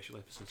special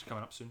episodes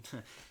coming up soon.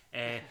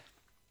 I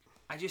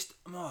just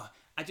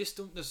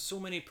don't. There's so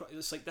many.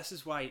 It's like this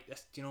is why.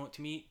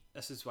 To me,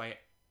 this is why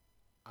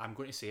I'm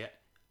going to say it.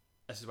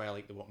 This is why I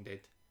like The Walking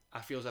Dead. I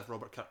feel as if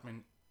Robert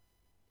Kirkman,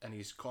 in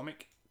his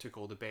comic, took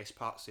all the best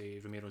parts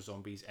of Romero's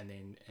zombies and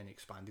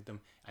expanded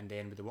them, and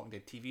then with the Walking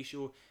Dead TV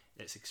show,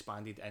 it's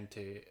expanded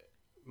into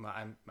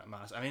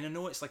mass. I mean, I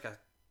know it's like a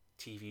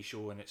TV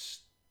show and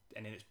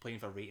then it's playing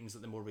for ratings.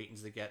 That the more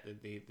ratings they get,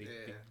 they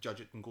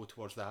judge it and go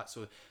towards that.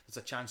 So there's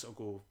a chance it'll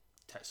go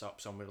tits up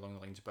somewhere along the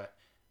lines. But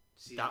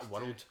that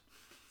world,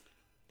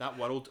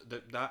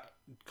 that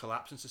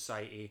collapse in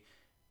society,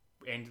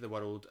 end of the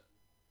world,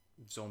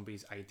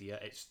 zombies idea.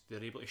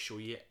 They're able to show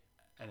you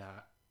in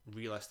a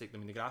realistic. I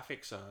mean, the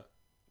graphics are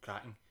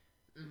cracking.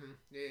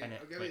 Yeah, And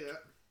I'll give you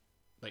that.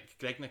 Like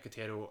Greg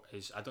Nicotero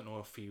is. I don't know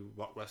if he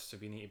worked with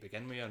Savini to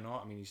begin with or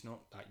not. I mean, he's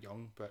not that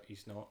young, but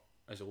he's not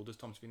as old as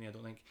Tom Savini, I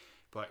don't think.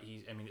 But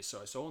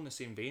it's all in the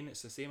same vein.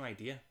 It's the same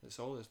idea. It's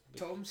all.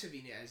 Tom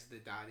Savini is the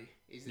daddy.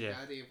 He's the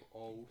daddy of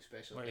all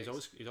special Well,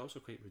 effects. he's also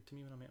quite rude to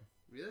me when I met him.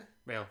 Really?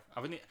 Well,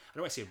 I don't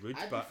want to say rude,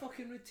 I'd but be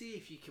fucking rude to you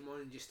if you come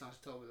on and just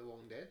started talking about The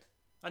Walking Dead.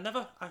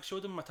 I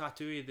showed him my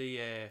tattoo of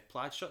the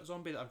plaid shirt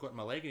zombie that I've got in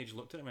my leg, and he just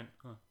looked at it and went,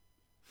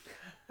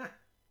 huh.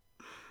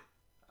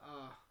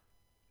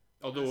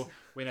 Although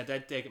when I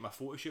did get my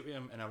photo shoot with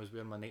him and I was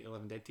wearing my Night of the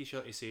Living Dead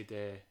t-shirt, he said,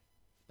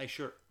 "Nice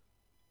shirt."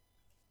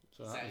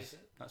 So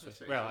that's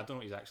what. Well, I don't know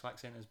what his actual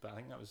accent is, but I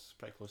think that was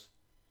pretty close.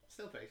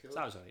 Still pretty cool. So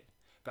that was alright.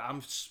 But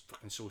I'm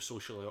fucking so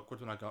socially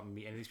awkward when I go up and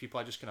meet any of these people.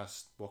 I just kind of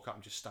walk up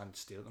and just stand and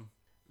stare at them.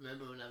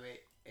 Remember when I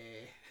met...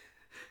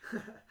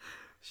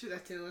 should I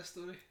tell this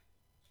story?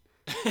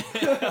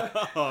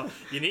 Oh,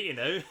 you need to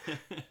know.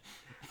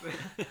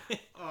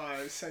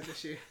 Oh, it's sad to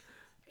say.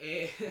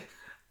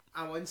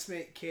 I once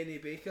met Kenny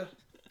Baker,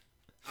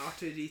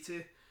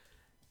 R2D2,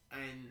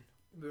 and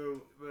we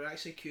were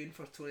actually queuing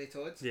for Tony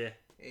Todd. Yeah.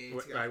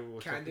 To get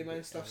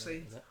Candyman stuff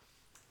signed.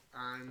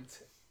 And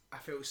I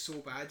felt so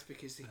bad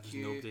because the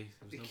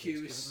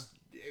queue was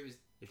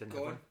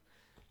gone.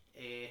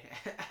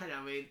 And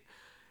I went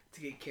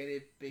to get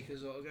Kenny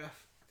Baker's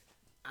autograph,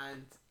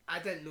 and I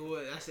didn't know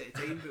this at the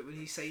time, but when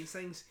he signs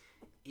things,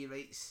 he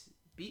writes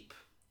beep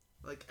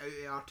like out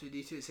of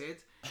R2D2's head,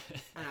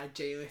 and I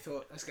genuinely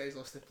thought this guy's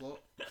lost the plot.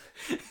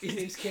 His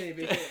name's Kenny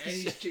Baker, and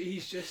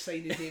he's just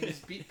signed his name as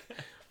Beep.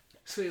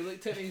 So he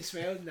looked at me and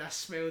smiled, and I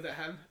smiled at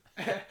him.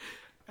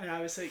 And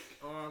I was like,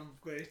 oh, I'm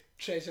going to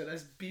treasure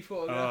this Beep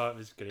autograph. Oh, it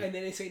was great. And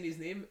then he signed his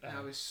name, and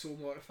I was so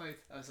mortified.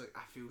 I was like,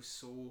 I feel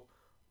so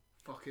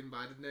fucking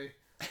bad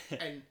now.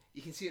 And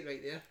you can see it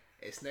right there.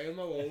 It's now on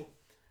my wall.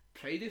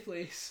 Pride of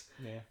place.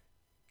 Yeah.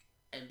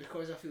 And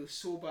because I feel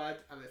so bad,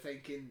 I'm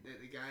thinking that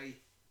the guy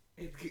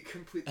had got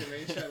complete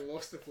dementia and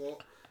lost the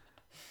plot.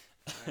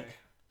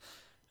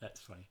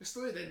 That's funny. The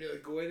story didn't really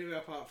go anywhere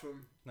apart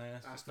from... No, I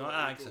that's thought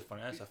no, it it's would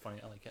funny. That's a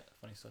funny. I like it.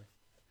 Funny story.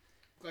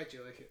 Glad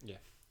you like it.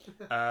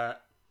 Yeah.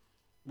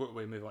 What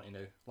we move on to now?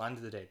 Land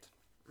of the Dead,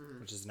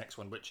 which is the next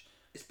one. Which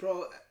It's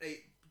probably... Right,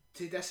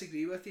 to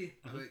disagree with you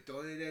about Dawn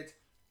of the Dead,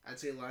 I'd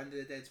say Land of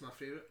the Dead's my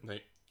favourite.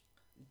 right.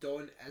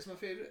 Dawn is my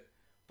favourite,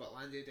 but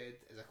Land of the Dead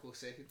is a close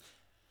second.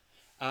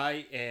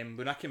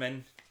 When I came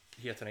in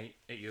here tonight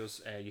at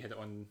yours, you had it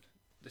on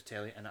the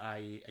telly, and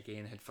I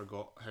again had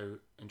forgot how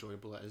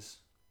enjoyable it is.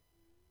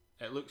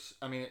 It looks.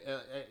 I mean,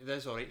 it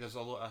is alright. There's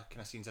a lot of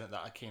kind of scenes in it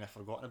that I kind of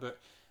forgotten about.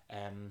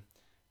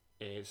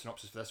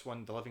 Synopsis for this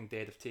one: the living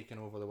dead have taken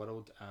over the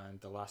world, and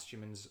the last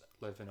humans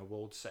live in a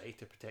walled city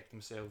to protect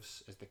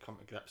themselves as they come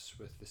to grips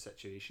with the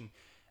situation.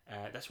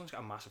 This one's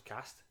got a massive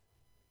cast: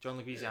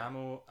 John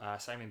Leguizamo,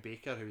 Simon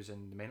Baker, who's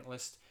in The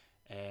Mentalist,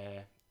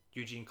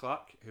 Eugene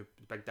Clark, who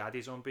Big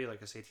Daddy zombie.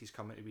 Like I said, he's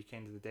coming to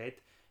Weekend of the Dead.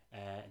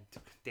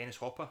 Dennis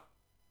Hopper,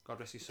 God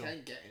rest his soul.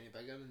 Can't get any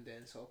bigger than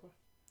Dennis Hopper.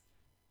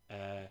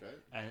 Right.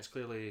 And it's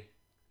clearly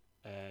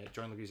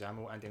John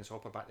Leguizamo and Dennis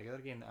Hopper back together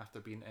again after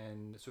being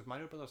in Super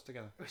Mario Brothers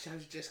together. Which I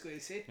was just going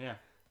to say. Yeah.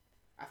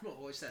 I've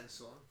not watched that in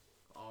so long.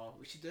 Oh,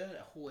 we should do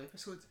a whole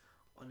episode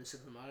on the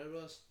Super Mario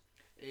Bros.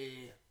 Do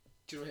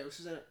you know who else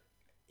is in it?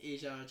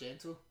 Asia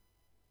Argento.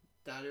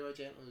 Dario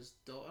Argento's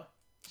daughter.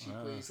 She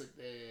plays like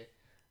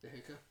the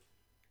hooker.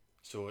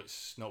 So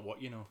it's not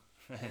what you know.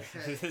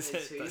 It's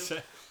That's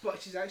it.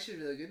 But she's actually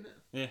really good in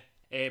it.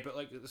 Yeah. But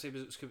like I say,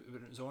 when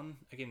it was on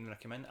again when I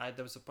came in,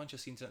 there was a bunch of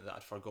scenes in it that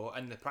I'd forgot,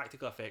 and the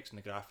practical effects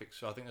and the graphics.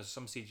 So I think there's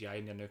some CGI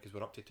in there now because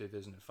we're up to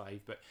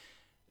 2005. But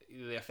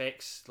the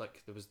effects,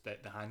 like there was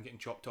the hand getting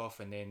chopped off,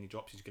 and then he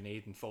drops his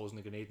grenade and falls in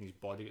the grenade, and his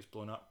body gets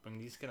blown up. I mean,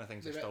 these kind of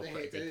things They are rip still the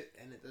pretty head good.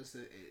 out and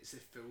it's the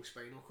full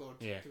spinal cord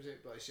Yeah. comes out,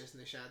 but it's just in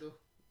the shadow.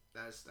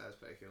 That's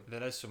pretty cool.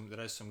 There is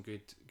some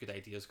good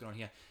ideas going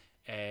on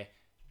here,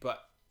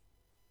 but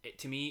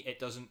to me it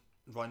doesn't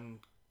run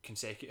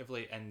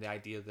consecutively. In the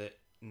idea that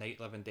Night of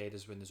the Living Dead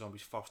is when the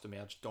zombies first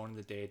emerge, Dawn of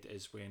the Dead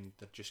is when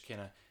they're just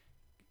kind of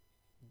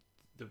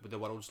the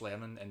world's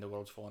learning and the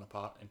world's falling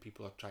apart and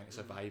people are trying to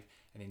survive,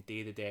 and then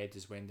Day of the Dead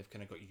is when they've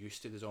kind of got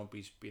used to the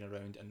zombies being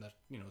around and they're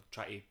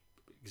try to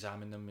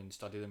examine them and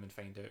study them and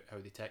find out how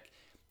they tick.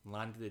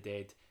 Land of the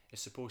Dead is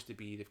supposed to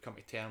be they've come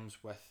to terms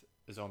with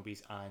the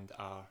zombies and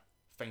are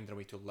finding a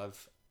way to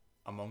live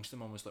amongst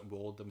them, almost like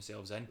walled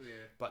themselves in. Yeah.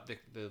 But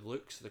the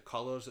looks, the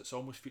colours, it's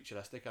almost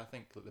futuristic. I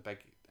think like the big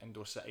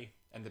indoor city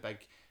and the big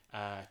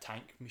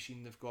tank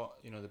machine they've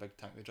got. The big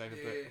tank they drive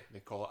about. Yeah. They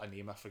call it a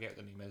name. I forget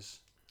what the name is.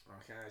 I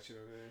can't actually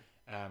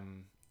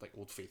remember. Like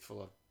Old Faithful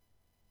or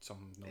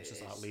some nonsense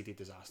It like is. that. Lady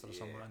Disaster or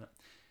somewhere in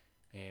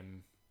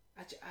it.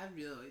 I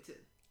really liked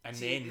it. And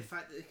See, then the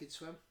fact that they could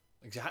swim.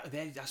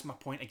 exactly that's my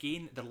point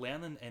again. They're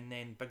learning, and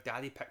then Big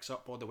Daddy picks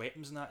up all the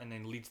weapons and that, and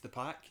then leads the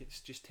pack. It's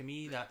just to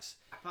me that's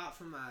Apart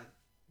from my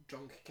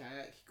drunk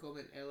kayak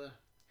comment earlier,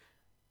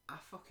 I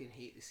fucking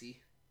hate the sea.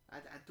 I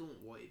don't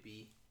want to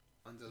be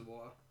under the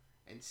water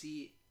and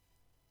see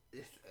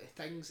the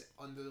things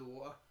under the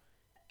water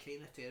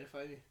kind of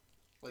terrify me,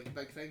 like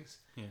big things.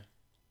 Yeah.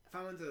 If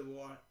I'm under the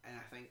water and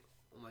I think,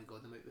 oh my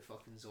god, there might be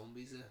fucking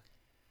zombies there,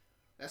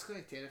 that's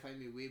going to terrify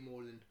me way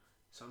more than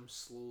some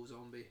slow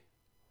zombie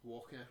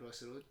walking across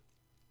the road.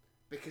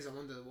 Because I'm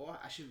under the water,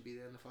 I shouldn't be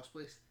there in the first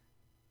place.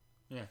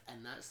 Yeah.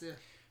 And that's there.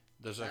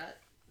 there's That,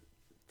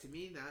 to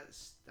me,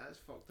 that's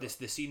fucked up.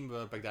 the scene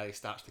where Big Daddy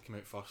starts to come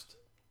out first,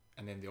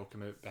 and then they all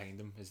come out behind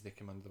him as they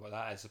come under the water.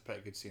 That is a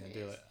pretty good scene.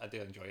 Yes. I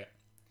do enjoy it.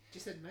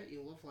 Just admit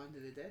you love Land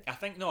of the Dead. I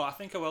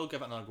think I will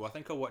give it another go. I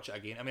think I'll watch it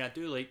again. I mean, I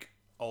do like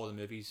all the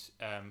movies,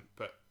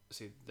 but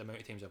see the amount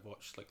of times I've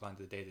watched like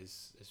Land of the Dead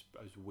is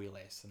way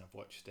less than I've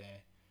watched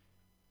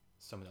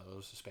some of the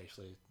others,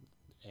 especially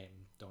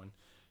Dawn.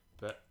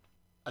 But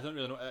I don't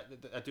really know.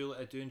 I do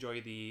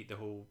enjoy the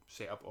whole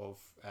setup of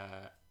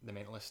the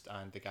Mentalist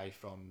and the guy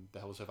from The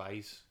Hills Have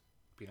Eyes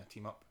being a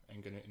team up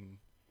and going out and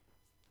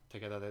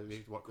together.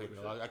 They work quite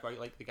well. I quite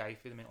like the guy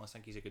for the Mentalist. I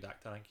think he's a good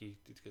actor. I think he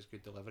gets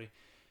good delivery,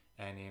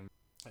 and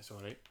it's all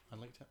right. I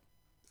liked it.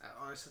 I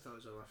honestly thought it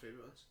was one of my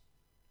favourite ones.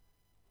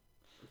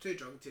 I'm too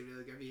drunk to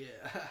really give you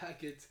a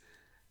good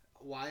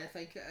why I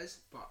think it is,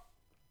 but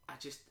I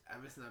just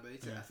everything about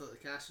it. Yeah. I thought the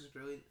cast was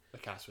brilliant. The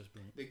cast was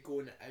brilliant. They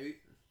going out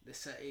the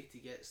city to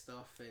get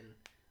stuff, and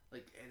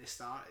like at the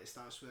start, it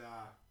starts with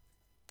a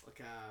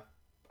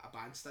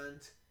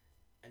bandstand,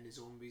 and the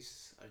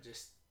zombies are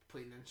just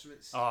playing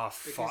instruments. Oh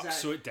Because fuck! that-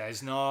 So it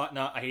does. No,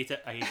 I hate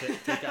it.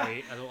 Take it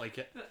away. I don't like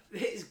it.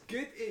 It's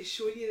good. It's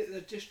showing you that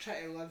they're just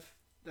trying to live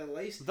their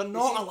lives. They're You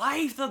not see,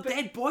 alive. They're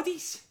dead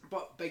bodies.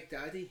 But Big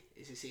Daddy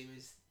is the same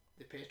as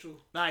the petrol.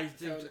 Nah,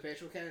 The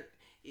petrol can.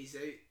 He's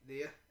out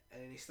there,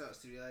 and then he starts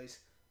to realise,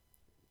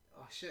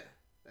 oh shit,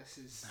 this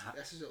is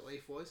what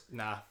life was.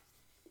 nah.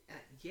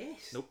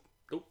 Yes. Nope.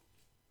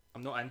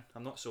 I'm not in.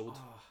 I'm not sold.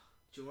 Oh,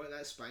 do you want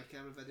that spy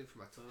camera video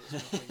from my toilet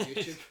smell on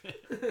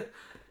YouTube?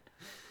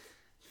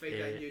 Find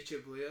that on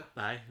YouTube later.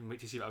 Aye, and wait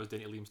to see what I was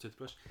doing to Liam's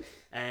toothbrush.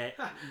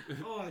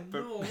 Oh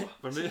no!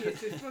 we're See moving- your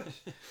toothbrush.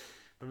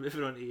 We're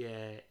moving on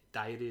to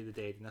Diary of the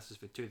Dead, and this is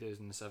for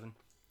 2007.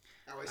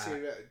 I want to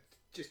say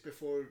just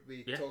before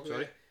we Yeah, talk sorry.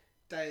 about it,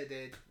 Die of the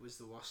Dead was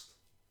the worst.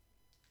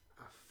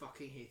 I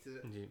fucking hated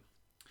it. Indeed.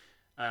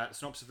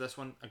 Synopsis of this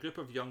one: a group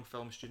of young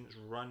film students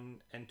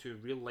run into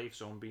real-life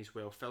zombies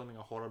while filming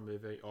a horror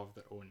movie of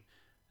their own.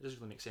 It doesn't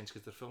really make sense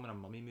because they're filming a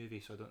mummy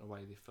movie, so I don't know why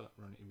they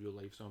run into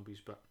real-life zombies,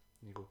 but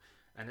there you go.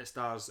 And it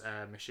stars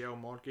Michelle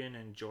Morgan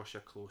and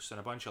Joshua Close and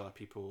a bunch of other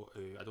people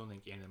who I don't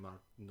think any of them are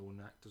known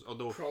actors.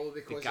 Although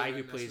Probably because guy they're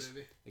who in plays- this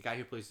movie. the guy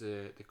who plays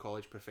the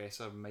college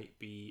professor might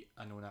be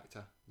a known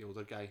actor. The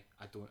older guy,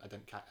 I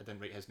didn't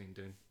write his name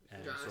down,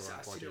 Yeah, so I I seen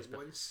apologise. it But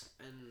once,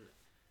 and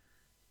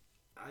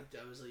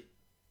I was like,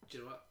 do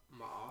you know what?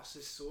 My arse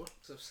is sore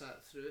because I've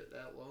sat through it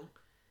that long.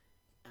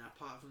 And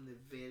apart from the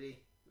very,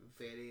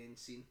 very end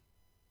scene,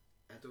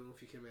 I don't know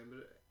if you can remember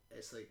it.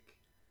 It's like,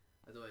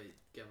 I don't want to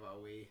give it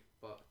away,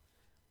 but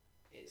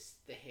it's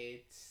the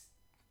head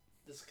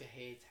there's like a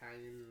head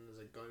hanging and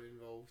there's a gun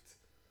involved.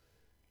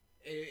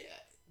 Anyway,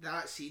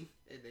 that scene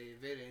at the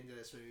very end of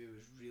this movie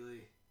was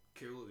really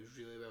cool. It was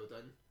really well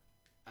done.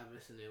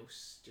 Everything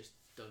else just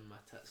done my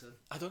tits in.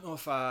 I don't know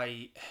if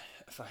I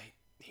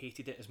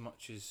hated it as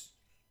much as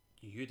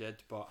you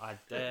did, but I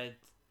did.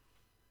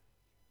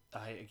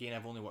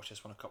 I've only watched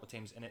this one a couple of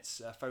times, and it's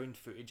a found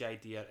footage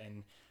idea,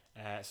 and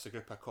it's a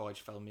group of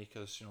college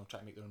filmmakers,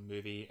 trying to make their own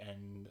movie,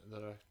 and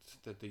there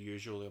are the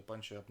usual, a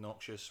bunch of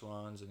obnoxious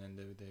ones, and then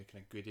the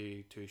kind of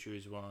goody two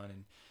shoes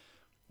one,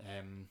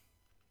 and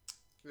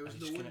there was I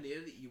no just one kinda-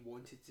 there that you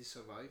wanted to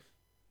survive.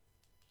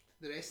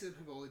 The rest of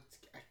them have all a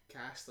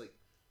cast, like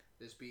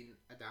there's been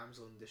a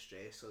damsel in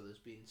distress, or there's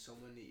been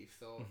someone that you've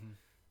thought, Mhm.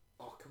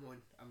 oh come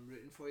on, I'm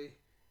rooting for you.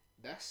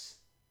 This,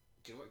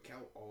 do you know what,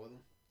 kill all of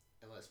them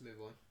and let's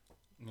move on.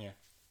 Yeah,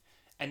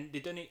 and they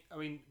didn't. I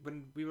mean,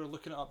 when we were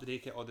looking it up today,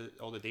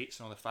 all the dates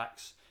and all the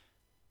facts,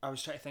 I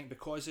was trying to think,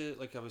 because of,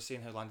 like I was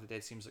saying, how Land of the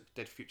Dead seems like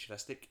dead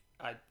futuristic.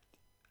 I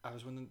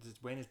was wondering,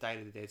 when is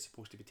Diary of the Dead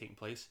supposed to be taking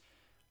place?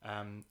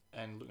 And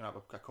looking up,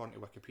 according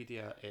to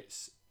Wikipedia,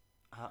 it's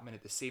happening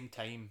at the same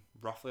time,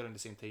 roughly around the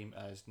same time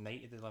as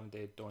Night of the Living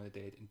Dead, Dawn of the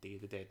Dead, and Day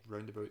of the Dead,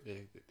 round about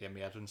the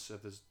emergence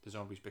of the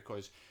zombies,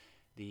 because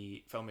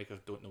the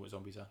filmmakers don't know what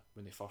zombies are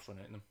when they first run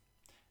into them.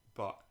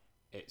 But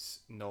it's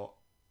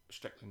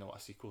strictly not a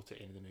sequel to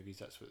any of the movies.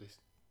 That's what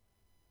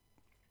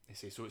they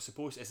say. So it's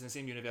in the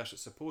same universe.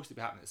 It's supposed to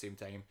be happening at the same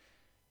time,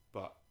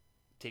 but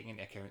taking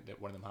into account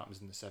that one of them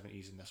happens in the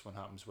 70s and this one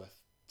happens with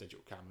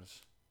digital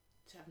cameras.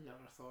 See, I've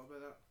never thought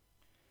about that.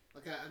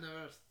 Like I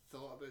never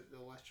thought about the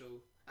literal.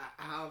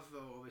 I have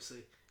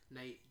obviously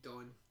night,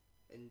 dawn,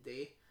 and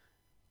day,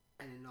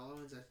 and in the other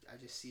ones I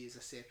just see as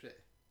a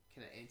separate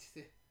kind of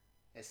entity.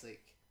 It's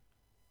like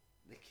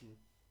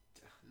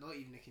not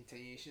even a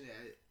continuation.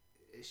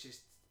 It's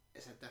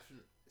a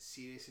different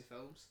series of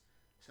films.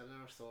 So I've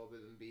never thought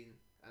about them being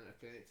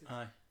interconnected.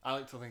 Aye, I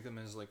like to think of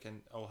them as like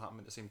all happen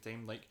at the same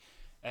time. Like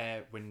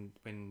when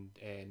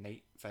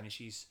night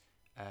finishes,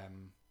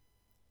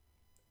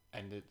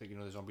 and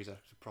the zombies are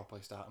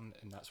properly starting,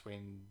 and that's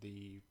when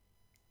the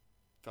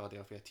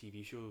Philadelphia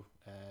TV show,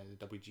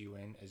 the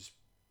WGON, is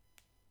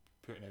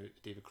putting out the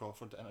David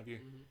Crawford interview.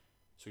 Mm-hmm.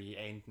 So you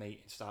end night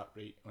and start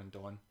right on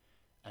dawn,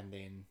 and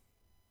then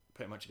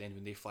pretty much at the end,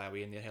 when they fly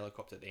away in their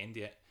helicopter at the end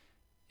of it,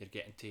 you're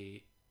getting to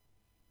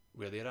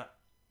where they're at,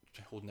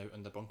 holding out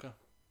on the bunker.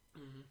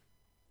 Mm-hmm.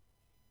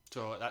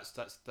 So that's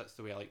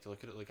the way I like to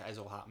look at it. Like, it is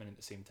all happening at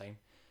the same time,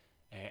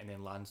 and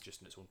then lands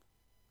just in its own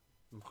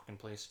fucking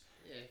place.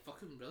 Yeah,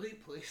 fucking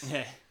brilliant place.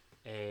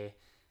 Yeah.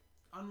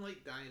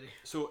 Unlike Diary.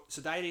 So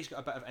Diary's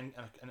got a bit of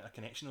a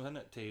connection within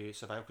it to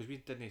Survival, because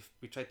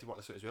we tried to work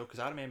this out as well, because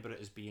I remember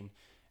it as being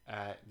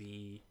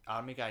the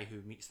army guy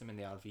who meets them in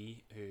the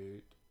RV,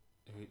 who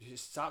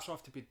just starts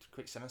off to be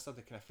quite sinister.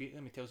 They kind of fear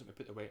them. He tells them to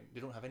put their weapon.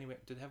 They don't have any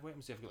weapons. Do they have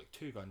weapons? They've got like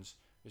 2 guns,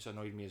 which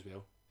annoyed me as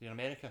well. They're in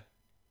America,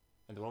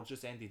 and the world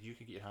just ended. You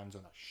could get your hands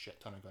on a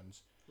shit ton of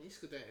guns. You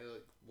just go down to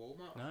like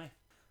Walmart. Aye.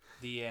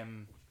 The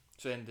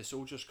so then the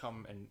soldiers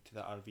come into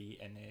the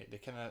RV, and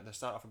they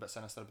start off a bit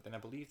sinister, but then I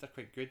believe they're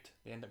quite good.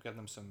 They end up giving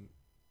them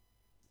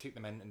take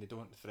them in, and they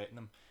don't threaten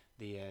them.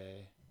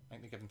 I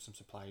think they give them some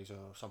supplies,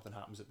 or something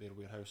happens at their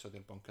warehouse or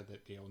their bunker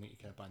that they all need to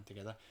kind of band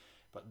together.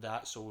 But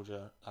that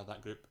soldier, or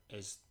that group,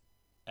 is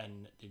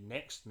in the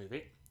next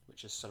movie,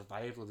 which is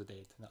Survival of the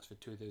Dead, and that's for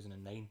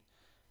 2009.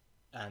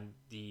 And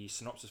the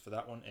synopsis for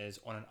that one is: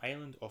 on an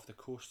island off the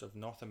coast of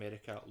North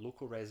America,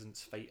 local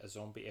residents fight a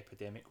zombie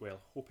epidemic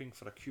while hoping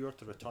for a cure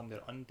to return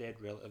their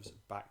undead relatives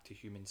back to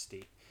human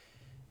state.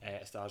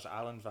 It stars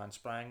Alan Van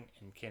Sprang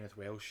and Kenneth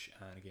Welsh,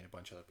 and again a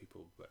bunch of other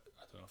people, but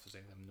I don't know if there's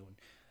any of them known.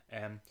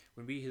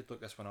 When we had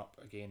looked this one up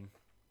again,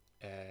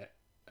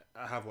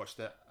 I have watched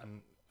it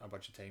a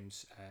bunch of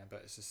times,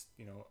 but it's just,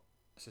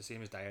 it's the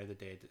same as Diary of the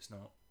Dead. It's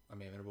not a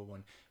memorable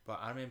one, but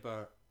I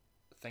remember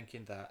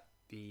thinking that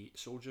the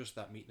soldiers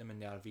that meet them in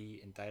the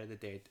RV in Diary of the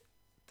Dead,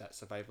 that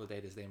Survival of the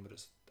Dead is then what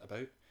it's about.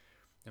 And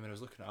when I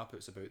was looking it up,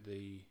 it's about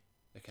the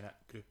kind of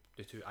group,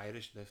 the two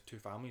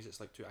families.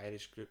 It's like 2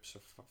 Irish groups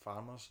of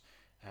farmers.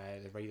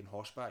 They ride on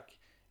horseback,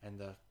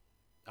 and they're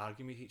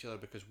arguing with each other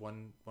because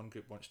one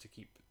group wants to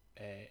keep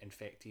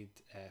infected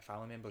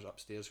family members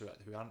upstairs who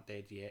aren't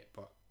dead yet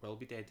but will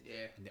be dead,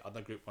 Yeah. and the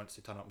other group wants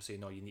to turn up and say,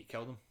 no, you need to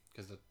kill them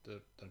because they're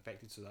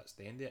infected, so that's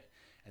the end of it.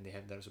 And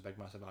there's a big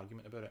massive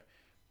argument about it.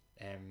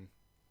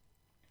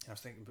 I was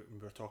thinking, when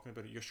we were talking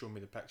about it, you're showing me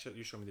the picture,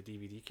 you showed me the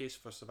DVD case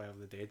for Survival of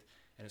the Dead,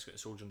 and it's got a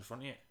soldier in the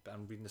front of it, but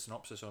I'm reading the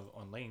synopsis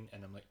online,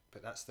 and I'm like,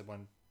 but that's the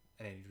one.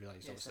 And then you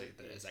realise, obviously,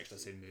 that it's actually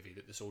the same movie,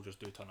 that the soldiers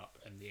do turn up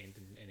in the end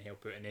and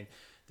help out. And then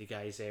the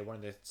guys, one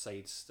of the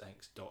sides, I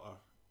think's daughter,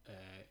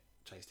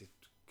 tries to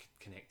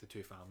connect the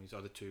 2 families,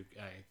 or the two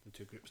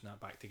groups, and that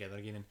back together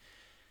again. And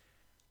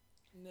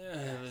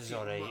it was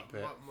alright,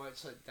 but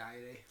much like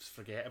Diary. it's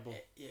forgettable.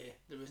 Yeah,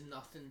 there was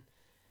nothing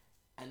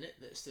in it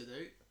that stood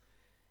out.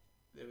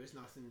 There was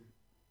no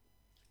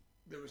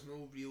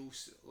real,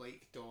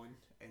 like Dawn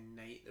and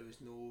Night, there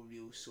was no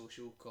real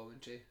social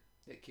commentary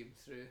that came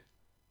through.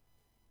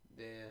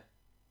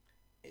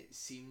 It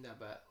seemed a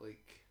bit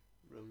like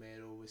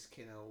Romero was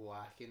kind of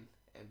lacking,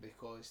 and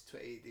because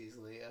 28 Days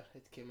Later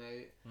had come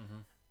out,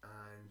 Mm-hmm.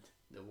 and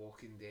The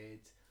Walking Dead,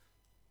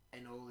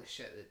 and all the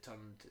shit that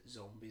turned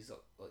zombies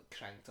up, like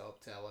cranked it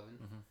up to 11,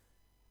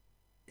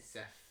 Mm-hmm. as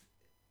if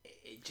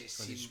it just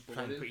So seemed just trying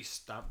boring. to put his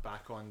stamp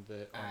back on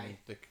the Aye.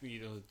 the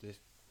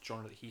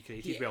genre that he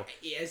created. Well,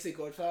 He is the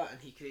Godfather,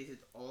 and he created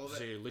all of it.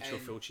 say Lucio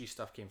and- Fulci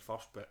stuff came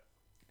first, but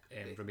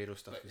Romero's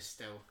stuff but was.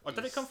 still, Or did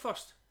it he's- come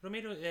first?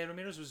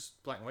 Romero's was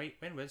black and white.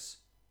 When was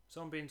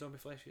Zombie and Zombie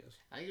Flesh Eaters?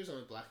 I think it was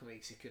only black and white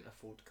because he couldn't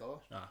afford colour.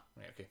 Ah,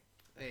 right,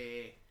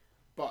 okay.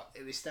 But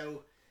it was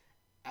still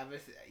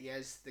everything.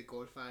 Yes, the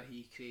Godfather,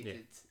 he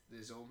created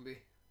the zombie,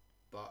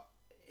 but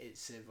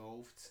it's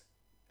evolved,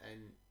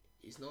 and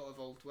he's not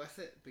evolved with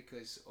it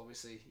because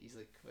obviously he's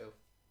like, well,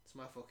 it's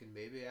my fucking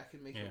baby. I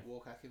can make it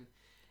walk. I can,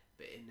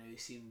 but it now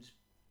seems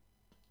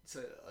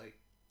so like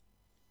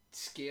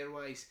scare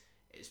wise,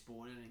 it's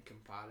boring in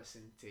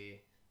comparison to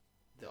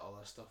the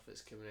other stuff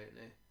that's coming out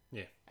now.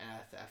 Yeah. And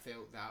I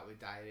felt that with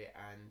Diary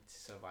and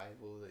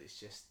Survival, that it's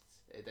just,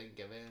 it didn't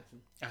give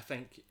anything. I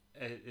think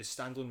his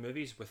standalone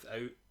movies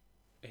without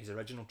his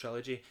original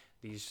trilogy,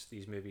 these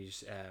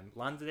movies,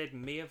 Land of the Dead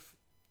may have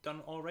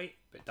done all right,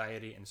 but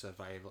Diary and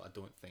Survival, I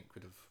don't think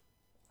would have.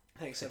 I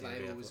think Had any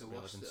Survival was the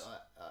worst. relevance.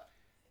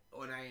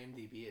 On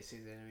IMDb it says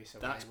anyway,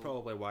 Survival. That's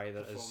probably why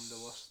there performed has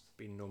the worst.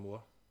 been no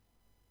more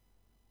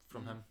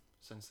from him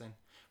since then.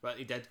 But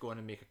he did go on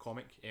and make a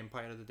comic,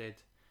 Empire of the Dead,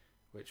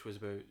 which was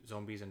about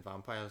zombies and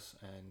vampires,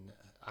 and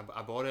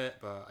I bought it,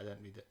 but I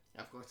didn't read it.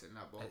 I've got it in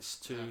that box.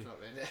 It's and too- I've not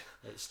read it.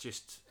 It's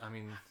just, I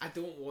mean, I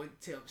don't want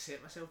to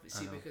upset myself, but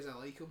see, know. because I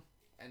like them,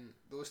 and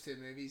those two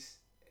movies,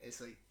 it's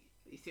like,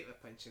 you take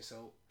a pinch of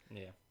salt.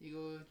 yeah. You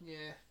go,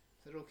 yeah,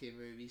 they're okay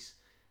movies.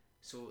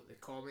 So the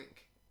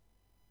comic,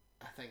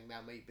 I think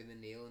that might be the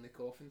nail in the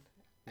coffin,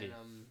 and Yeah.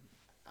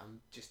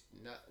 I'm just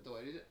not. I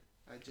don't read it.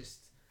 I just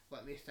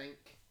let me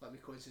think. Let me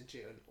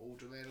concentrate on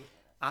old Romero.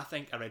 I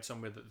think I read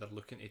somewhere that they're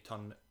looking to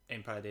turn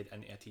Empire of the Dead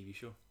into a TV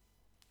show.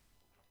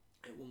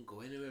 It won't go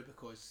anywhere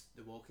because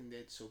The Walking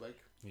Dead's so big.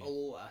 Yeah.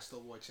 Although I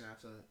stopped watching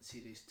after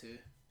series 2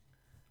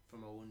 for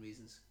my own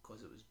reasons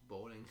because it was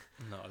boring.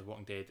 No, The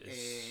Walking Dead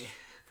is.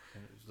 Eh,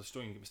 The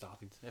story can get me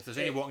started. If there's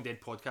any Walking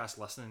Dead podcast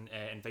listening,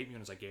 invite me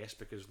on as a guest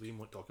because Liam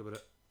won't talk about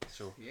it.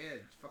 So, yeah,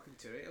 fucking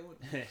too right. I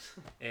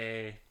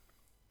won't.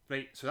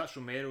 right, so that's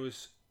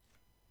Romero's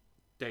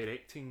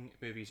directing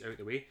movies out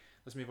the way.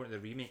 Let's move on to the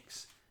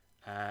remakes.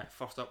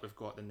 First up, we've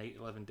got the Night of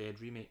the Living Dead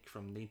remake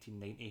from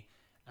 1990.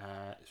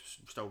 It's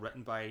still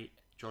written by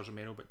George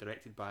Romero, but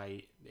directed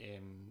by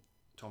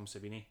Tom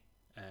Savini.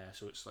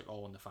 So it's like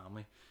all in the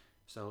family.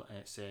 Still, and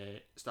it's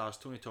stars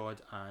Tony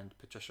Todd and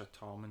Patricia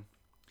Tallman.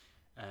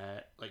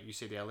 Like you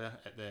said earlier,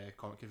 at the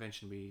comic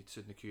convention, we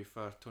stood in the queue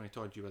for Tony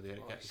Todd. You were there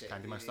to Oh, get his shit,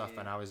 Candyman yeah, stuff, yeah.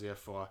 and I was there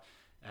for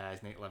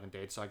his Night of the Living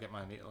Dead. So I get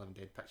my Night of the Living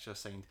Dead picture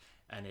signed.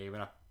 And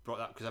when I brought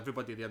that, because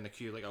everybody there in the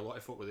queue, like a lot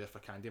of folk were there for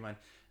Candyman,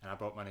 and I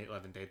brought my Night of the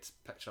Living Dead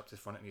picture up to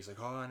the front, and he's like,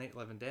 "Oh, Night of the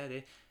Living Dead,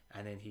 eh?"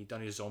 And then he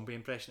done his zombie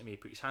impression of me. He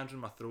put his hands on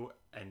my throat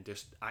and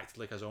just acted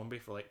like a zombie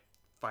for like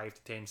 5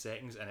 to 10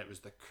 seconds, and it was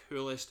the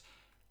coolest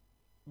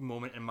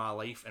moment in my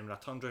life. And when I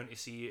turned around to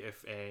see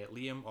if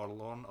Liam or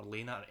Lauren or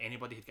Lena or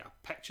anybody had got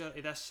a picture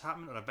of this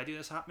happening or a video of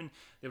this happening,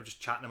 they were just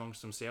chatting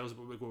amongst themselves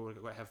about what we're going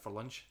to have for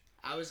lunch.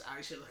 I was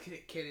actually looking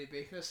at Kenny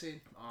Baker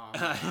saying, "Oh,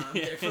 I'm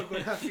definitely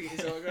going to have to get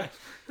his autograph."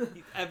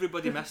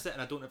 Everybody missed it,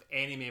 and I don't have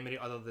any memory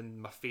other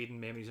than my fading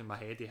memories in my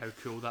head of how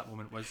cool that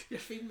moment was. Your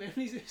fine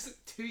memories is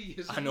like 2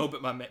 years I know,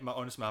 but my memory I'm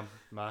going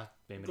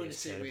to is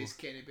say terrible. it's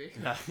Kenny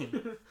Baker.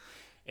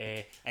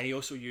 And he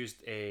also used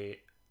his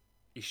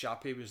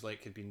Sharpie was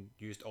like had been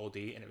used all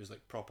day, and it was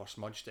like proper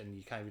smudged, and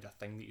you can't read a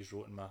thing that he's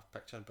wrote in my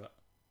picture. But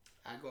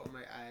I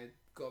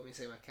got me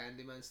say my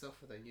Candyman stuff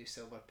with a new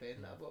silver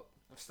pen that I bought.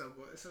 I've still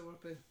got a silver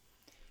pen.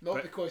 Not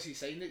But- because he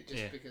signed it, just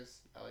Yeah. because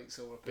I like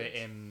silver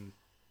pens.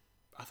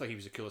 I thought he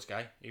was the coolest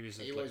guy. He was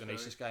He like was the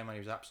nicest guy, man. He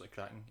was absolutely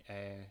cracking.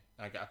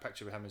 I got a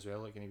picture with him as well,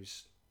 like, and he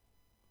was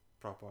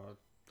proper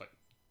like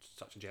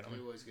such a He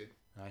gentleman. was good.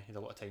 He had a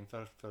lot of time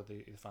for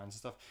the fans and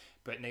stuff.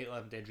 But Night of the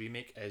Living Dead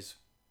remake is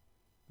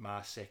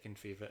my second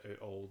favourite out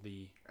of all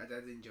the. I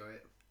did enjoy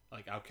it.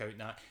 Like, I'll count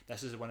that.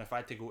 This is the one, if I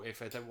had to go,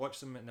 if I'd watched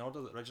them in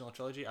order, the original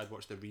trilogy, I'd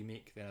watch the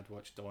remake, then I'd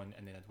watch Dawn,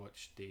 and then I'd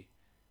watch Day.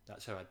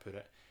 That's how I'd put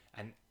it.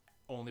 And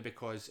only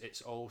because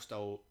it's all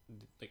still,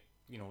 like,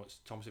 you know, it's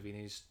Tom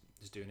Savini's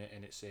is doing it,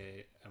 and it's,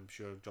 I'm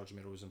sure George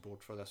Romero was on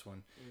board for this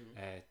one,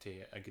 to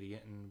agree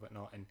it and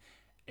whatnot. And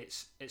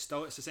it's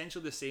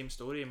essentially the same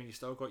story. I mean, you've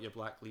still got your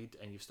black lead,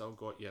 and you've still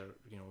got your,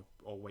 you know,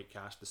 all white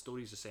cast. The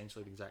story's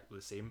essentially exactly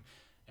the same.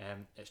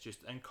 It's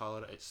just in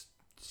colour, it's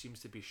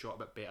seems to be shot a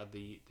bit better.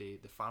 The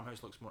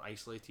farmhouse looks more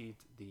isolated.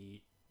 The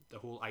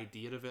whole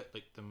idea of it,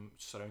 like them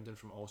surrounding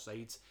from all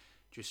sides,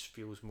 just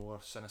feels more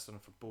sinister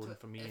and foreboding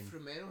for me. If And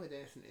Romero had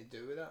anything to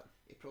do with that,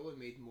 he probably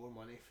made more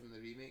money from the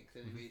remake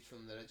than he made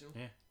from the original.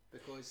 Yeah.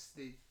 Because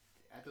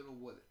I don't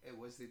know what it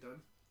was they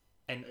done,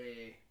 And-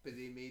 but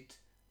they made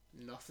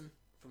nothing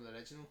from the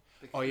original.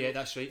 Because, oh yeah,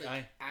 that's right. like,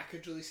 Aye, I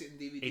could release it in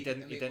DVD he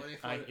and make money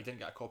for he it. didn't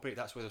get a copyright.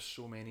 That's why there's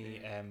so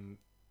many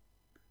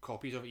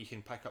copies of it. You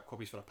can pick up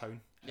copies for £1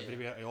 Yeah.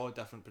 everywhere. All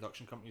different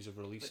production companies have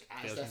released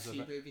Like as versions if of three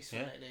it. movies for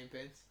Yeah. 99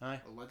 pence.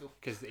 Aye, A little.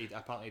 because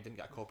apparently it didn't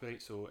get a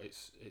copyright, so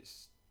it's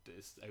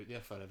out there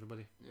for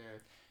everybody.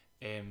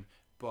 Yeah.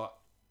 But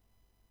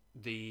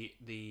the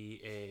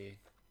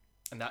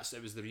and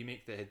it was the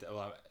remake that had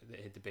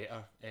the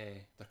better.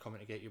 They're coming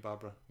to get you,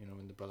 Barbara. You know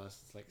when the brothers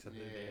like said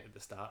Yeah. at the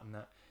start and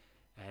that,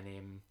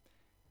 and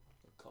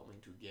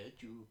Coming to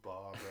get you,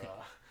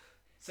 Barbara.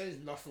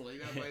 Sounds nothing like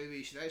that, by the way.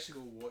 You should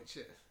actually go watch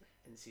it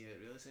and see how it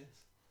really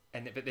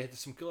sounds. but they had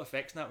some cool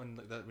effects in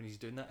that when he's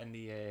doing that in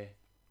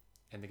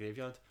the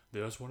graveyard.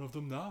 There's one of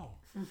them now.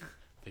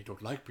 They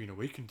don't like being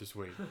awakened this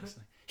way. It's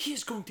like, he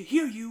is going to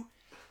hear you.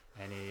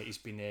 And he's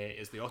been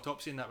it's the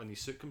autopsy in that when his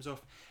suit comes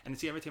off. And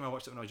see, every time I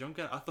watched it when I was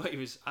younger, I thought he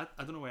was I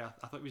don't know why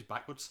I thought he was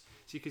backwards.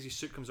 See, because his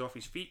suit comes off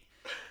his feet,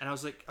 and I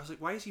was like,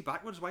 why is he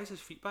backwards? Why is his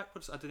feet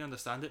backwards? I didn't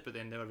understand it, but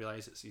then never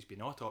realised he's been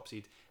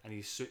autopsied and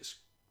his suit's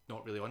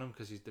not really on him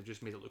because they've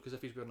just made it look as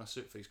if he's wearing a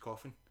suit for his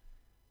coffin.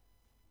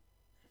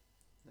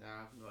 Nah, I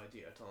have no idea what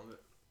you're talking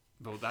about.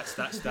 Well, that's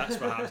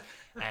what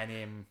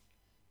happens.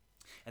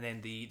 And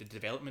then the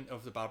development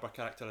of the Barbara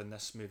character in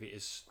this movie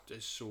is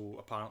so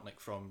apparent, like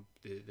from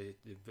the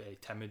very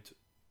timid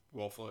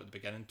wallflower at the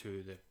beginning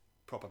to the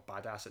proper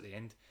badass at the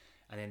end.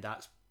 And then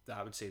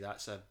I would say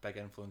that's a big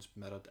influence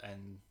mirrored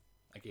in,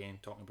 again,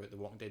 talking about the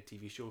Walking Dead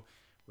TV show,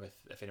 with,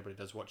 if anybody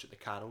does watch it, the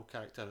Carol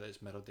character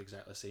is mirrored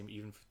exactly the same,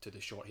 even to the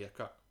short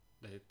haircut.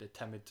 The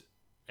timid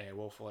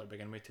wallflower to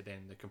begin with to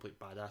then the complete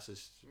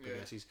badasses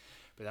progresses.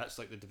 But that's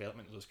like the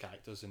development of those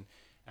characters, and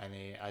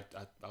I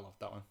love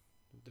that one.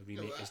 The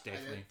remake is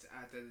definitely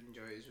I did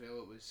enjoy it as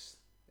well.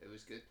 It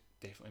was good.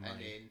 definitely And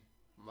mine.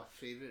 then my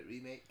favourite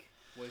remake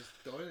was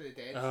Dawn of the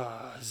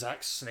Dead.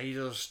 Zack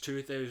Snyder's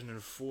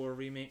 2004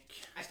 remake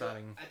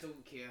starring. I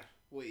don't care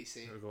what you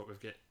say. We've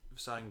got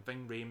starring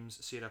Ving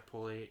Rhames, Sarah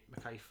Polley,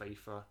 Mekhi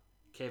Phifer,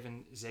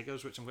 Kevin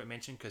Zegers, which I'm going to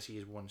mention because he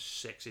is one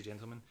sexy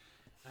gentleman,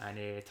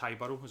 and Ty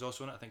Burrell was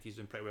also in it. I think he's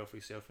doing pretty well for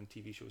himself in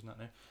TV shows and that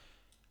now.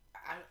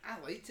 I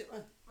liked it,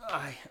 man.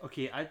 Aye,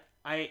 okay,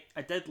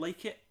 I did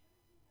like it,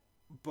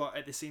 but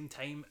at the same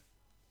time,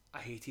 I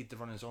hated the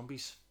running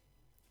zombies.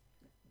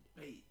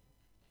 Right.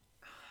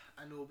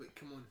 I know, but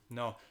come on.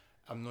 No,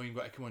 I'm not even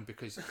going to come on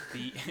because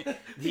the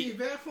You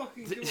better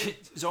fucking come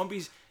on.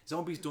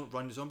 Zombies don't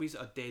run. Zombies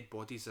are dead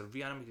bodies. They're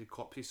reanimated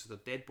corpses, so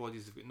they're dead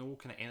bodies. They've got no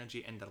kind of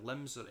energy in their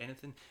limbs or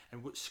anything.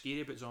 And what's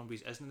scary about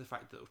zombies isn't the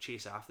fact that they'll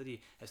chase after you.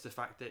 It's the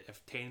fact that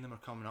if 10 of them are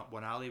coming up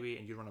one alleyway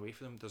and you run away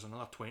from them, there's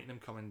another 20 of them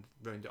coming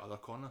round the other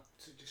corner.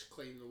 So just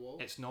climb the wall.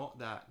 It's not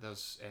that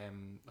there's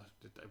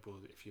well,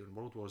 if you're in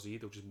World War Z,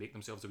 they'll just make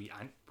themselves a wee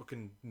ant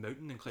fucking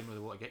mountain and climb over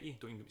the wall to get you.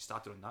 Don't even get me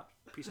started on that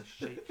piece of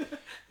shit.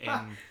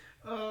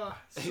 Oh,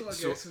 so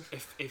So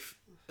aggressive. if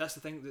that's the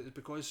thing, that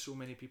because so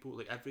many people,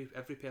 like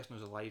every person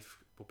who's alive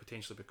will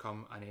potentially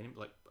become an enemy,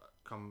 like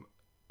become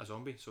a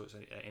zombie. So it's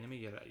an enemy,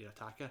 your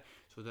attacker.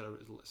 So there are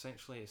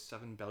essentially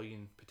 7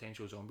 billion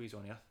potential zombies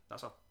on Earth.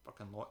 That's a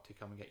fucking lot to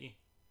come and get you. You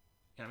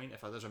know what I mean?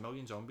 If there's 1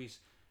 million zombies,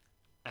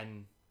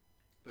 and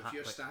But if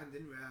you're like-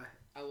 standing with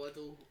a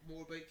little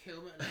motorbike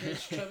helmet and a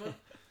hedge trimmer,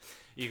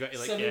 you got to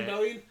like 7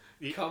 million,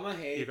 you- come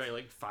ahead. you got to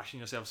like fashion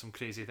yourself some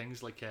crazy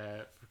things like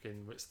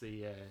fucking what's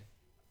the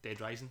Dead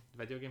Rising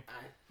video game?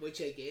 Aye, which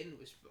again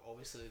was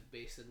obviously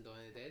based on Dawn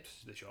of the Dead,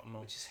 The shot and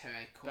all. which is how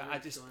But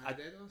iconic Dawn of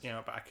the Dead was. You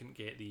know, but I couldn't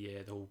get the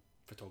whole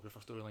photographer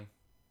storyline.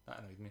 That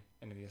annoyed me.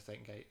 And the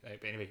second guy. Right,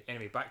 but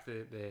anyway, back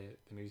to the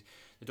movies.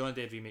 The Dawn of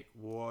the Dead remake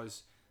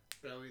was,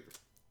 Brilliant.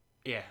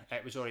 yeah,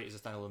 it was alright as a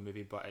standalone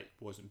movie, but it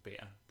wasn't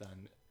better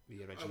than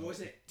the original. It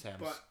wasn't, terms.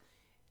 but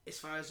as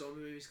far as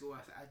zombie movies go,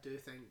 I do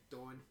think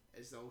Dawn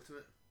is the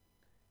ultimate,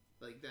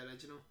 like the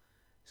original.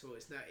 So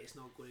it's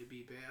not going to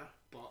be better,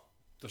 but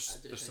there's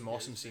I do some think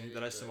awesome it's scenes. very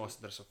There's some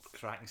brilliant. there's some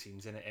cracking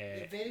scenes in it.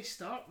 at the very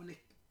start when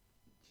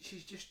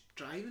she's just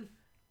driving,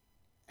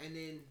 and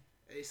then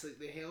it's like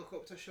the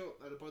helicopter shot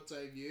or the bird's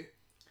eye view,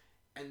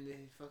 and the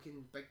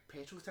fucking big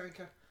petrol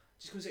tanker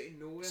just comes out of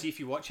nowhere. See if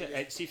you watch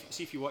it. See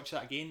if you watch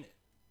that again.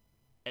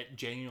 It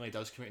genuinely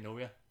does come out of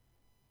nowhere.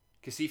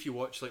 Cause see if you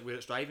watch like where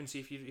it's driving. See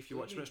if you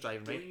watch where it's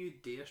driving, right? Don't you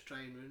dare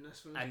try and ruin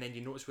this one. And then you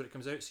notice where it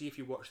comes out. See if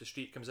you watch the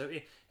street it comes out of.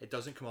 It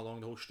doesn't come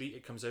along the whole street.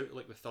 It comes out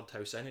like the third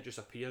house in. It just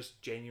appears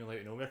genuinely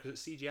out of nowhere because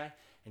it's CGI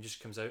and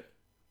just comes out.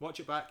 Watch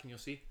it back and you'll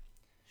see.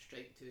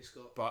 Strike to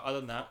Scott. But other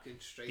than that, Fucking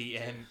strike the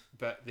to.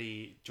 but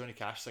the Johnny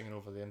Cash singing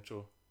over the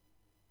intro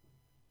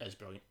is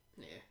brilliant.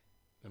 Yeah.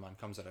 The man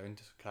comes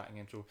around, cracking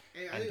intro,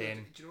 Hey, and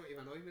then do you know what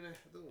even annoyed me now?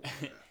 I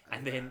don't.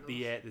 and then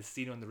the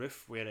scene on the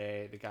roof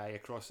where the guy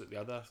across at the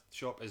other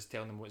shop is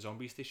telling them what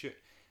zombies to shoot.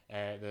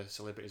 The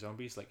celebrity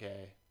zombies like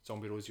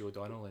Zombie Rosie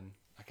O'Donnell and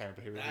I can't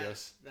remember who it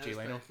was. That's Jay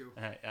Leno. pretty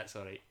cool. That's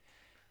all right.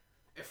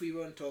 If we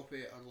were on top of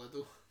it on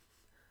Lidl,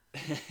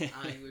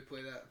 I would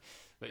play that.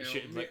 Like Well,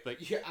 shooting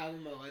like you, I'm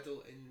in my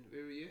Lidl, and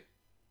where were you?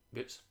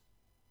 boots.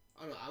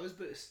 Oh no, I was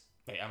Boots.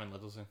 Right, I'm in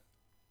Lidl's then.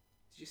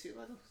 Did you see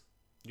Lidl's?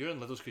 You're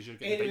in Lidl's because you're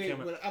getting a big Anyway,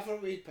 helmet. wherever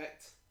we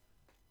picked,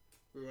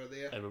 we were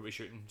there. And we'll be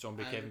shooting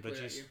zombie and Kevin we played that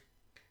Bridges. game.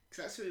 'Cause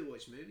that's how we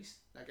watch movies.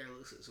 That guy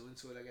looks at so and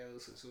so. That guy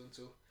looks at so and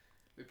so.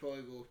 we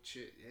probably go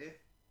shoot. Yeah.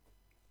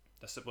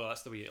 That's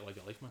the way you live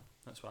your life, man.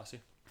 That's what I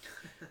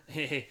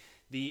say.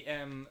 The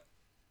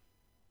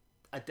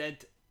I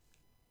did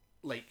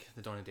like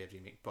the Dawn of the Dead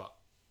remake, but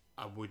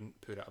I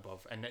wouldn't put it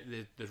above. And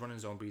the running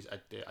zombies,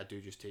 I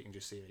do just take and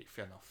just say, right,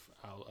 fair enough.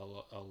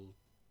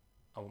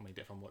 I won't mind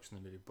it if I'm watching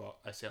the movie, but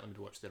I certainly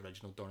would watch the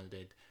original Dawn of the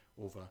Dead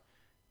over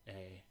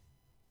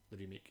the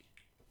remake.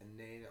 And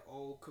then it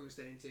all comes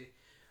down to,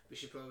 we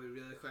should probably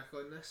really quick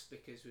on this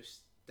because we've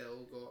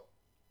still got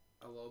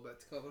a little bit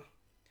to cover.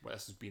 Well,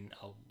 this has been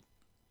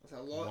It's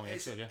a lot. long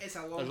episode, yeah. It's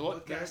a long There's a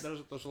lot. podcast.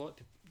 There's a lot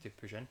to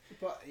push in.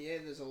 But yeah,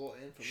 there's a lot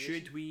of information.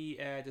 Should we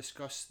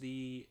discuss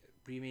the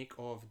remake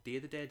of Day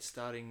of the Dead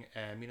starring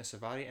Mina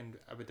Savari, and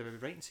would I be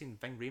right in saying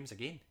Ving Rhames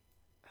again?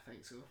 I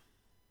think so.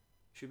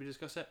 Should we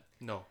discuss it?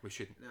 No, we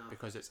shouldn't. No.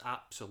 Because it's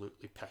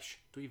absolutely pish.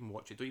 Don't even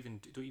watch it. Don't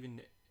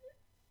even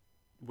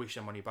waste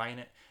your money buying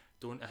it.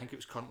 I think it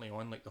was currently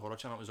on, like the horror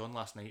channel. It was on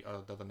last night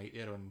or the other night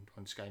there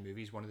on Sky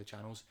Movies, one of the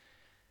channels.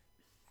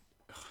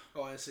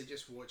 Honestly,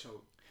 just watch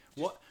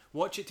out.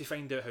 Watch it to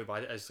find out how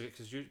bad it is,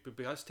 because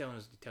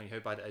telling you how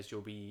bad it is,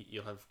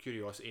 you'll have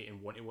curiosity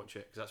and want to watch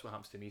it, because that's what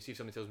happens to me. See if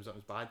somebody tells me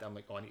something's bad, I'm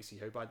like, oh, I need to see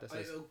how bad this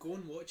is. I'll go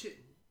and watch it.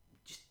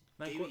 Just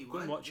Like, do go, what you go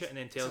want. and watch it and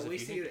then tell us if you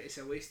think It's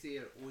a waste of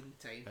your own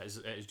time. it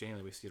is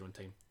genuinely a waste of your own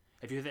time.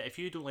 If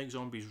you don't like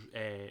zombies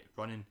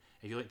running,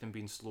 if you like them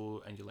being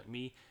slow and you like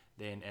me,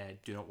 then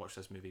do not watch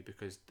this movie,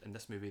 because in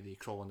this movie they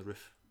crawl on the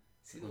roof.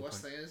 See, the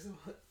worst thing is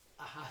though,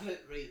 I have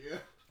it right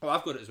there. Oh,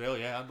 I've got it as well.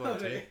 Yeah, I've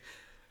got it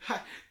too.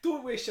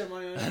 Don't waste your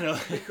money on I know.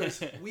 it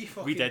because we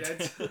fucking We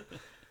did.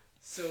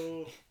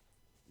 So,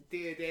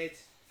 Day of the Dead,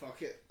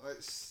 fuck it.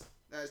 That's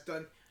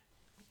done.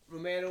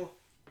 Romero,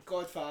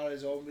 Godfather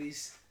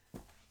Zombies,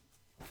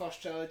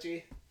 first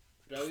trilogy,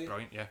 brilliant.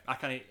 Brilliant, yeah. I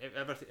can't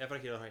ever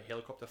hear a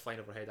helicopter flying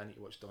overhead. I need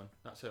to watch Dawn.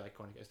 That's how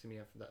iconic it is to me.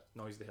 That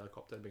noise of the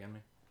helicopter to begin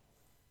with.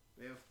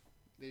 Well,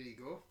 there you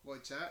go.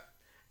 Watch that.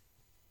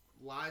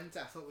 Land,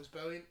 I thought was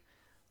brilliant.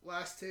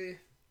 Last two,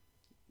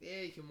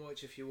 yeah, you can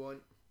watch if you want.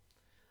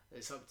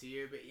 It's up to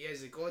you. But yeah,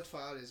 The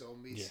Godfather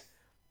Zombies.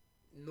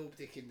 Yeah.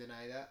 Nobody can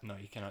deny that. No,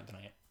 you cannot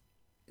deny it.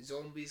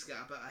 Zombies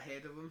got a bit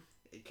ahead of him.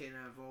 It kind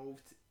of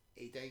evolved.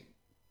 He didn't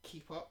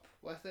keep up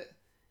with it.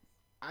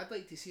 I'd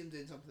like to see him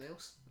doing something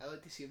else. I'd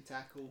like to see him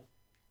tackle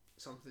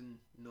something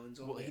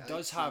non-zombie. Well, he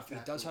does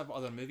have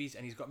other movies,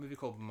 and he's got a movie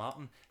called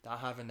Martin that I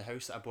have in the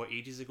house that I bought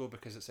ages ago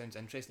because it sounds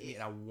interesting to me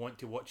and I want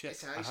to watch it.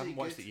 It's I actually haven't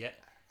watched good. it yet,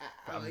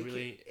 but I I'm like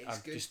really it. It's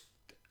I'm good. just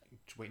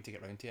waiting to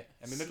get round to it.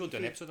 I mean, maybe we'll do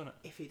an episode on it.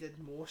 If he did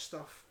more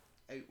stuff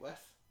out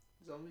with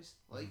zombies,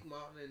 like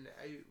Martin,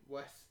 and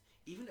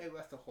even out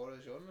with the horror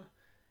genre.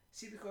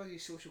 See, because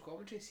he's social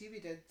commentary. See, if he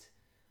did,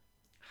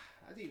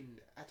 I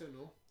don't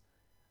know,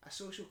 a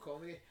social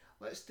comedy.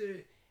 Let's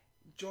do.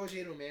 George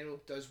A. Romero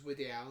does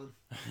Woody Allen.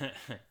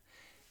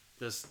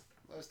 There's,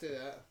 Let's do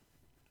that.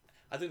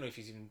 I don't know if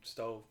he's even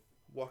still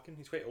working.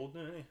 He's quite old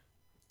now, isn't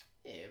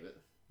he? Yeah, but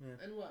Yeah.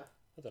 and what?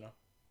 I don't know.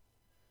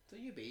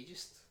 Don't you be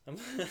just? I'm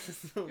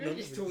You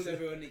just told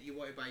everyone that you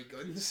want to buy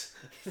guns.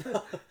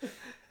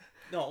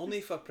 No,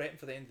 only for prepping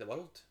for the end of the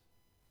world.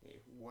 Yeah,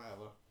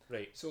 whatever.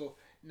 Right. So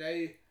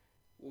now,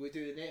 will we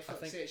do the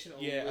Netflix section? Or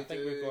will we I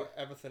think do... we've got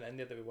everything in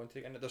there that we want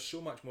to get in. There's so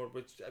much more.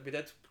 We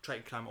did try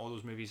to cram all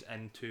those movies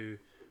into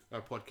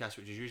our podcast,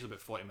 which is usually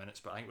about 40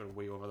 minutes, but I think we're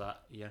way over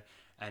that here.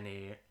 And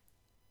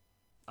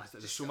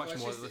there's so much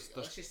more.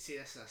 Let's just say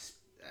this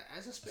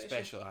as a special.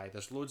 Special, aye.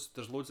 There's loads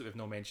that we've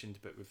not mentioned,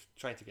 but we've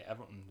tried to get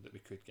everything that we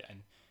could get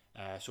in.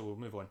 So we'll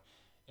move on.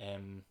 Do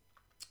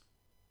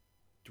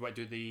you want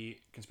to do the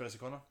Conspiracy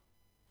Corner?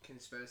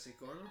 Conspiracy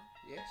Corner,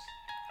 yes.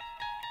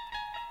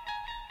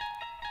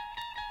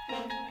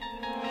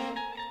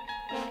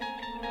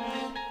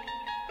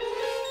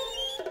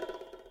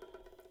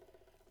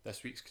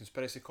 This week's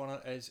Conspiracy Corner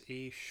is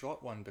a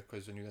short one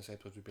because I knew this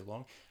episode would be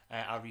long.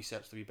 I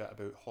researched a wee bit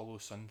about Hollow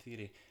Sun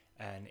theory,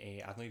 and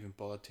I've not even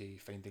bothered to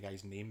find the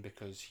guy's name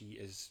because he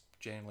is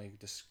generally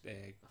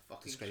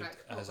described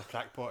as a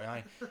crackpot.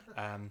 Aye.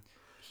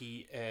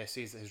 He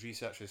says that his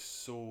research is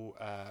so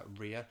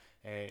rare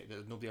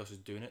that nobody else is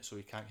doing it, so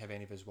he can't have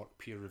any of his work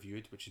peer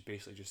reviewed, which is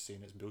basically just saying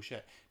it's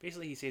bullshit.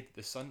 Basically, he said that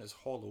the sun is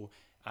hollow,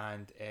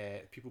 and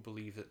people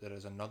believe that there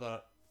is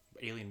another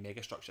alien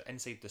megastructure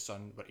inside the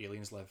sun where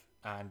aliens live,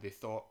 and they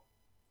thought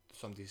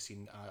somebody's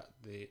seen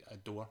a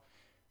door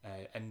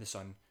in the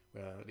sun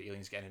where the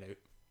aliens get in and out,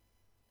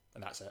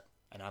 and that's it.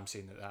 And I'm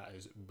saying that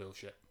is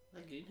bullshit.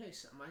 The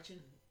greenhouse, imagine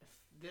if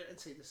they're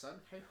inside the sun,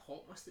 how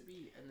hot must it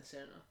be in the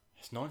centre?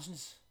 It's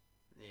nonsense.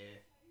 Yeah.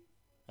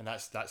 And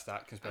that's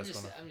that Conspiracy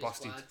Corner. I'm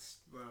Busted. just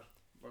glad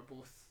we're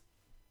both.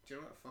 Do you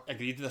know what? Fuck.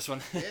 Agreed to this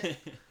one. Yeah.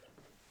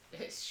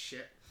 It's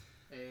shit.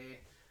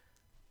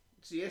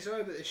 So yeah,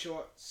 sorry about the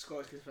short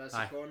Scottish Conspiracy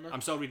Aye. Corner.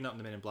 I'm still reading up on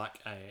the Men in Black.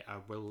 I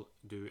will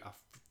do a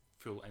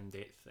full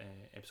in-depth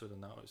episode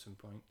on that at some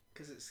point.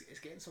 Because it's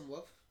getting some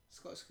love.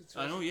 Scottish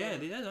Conspiracy I know, yeah, Corner.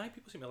 they did. Aye,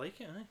 people seem to like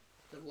it. Aye,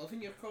 They're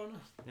loving your corner.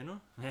 you know.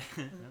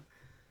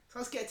 So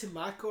let's get to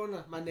my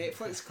corner, my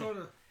Netflix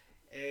corner.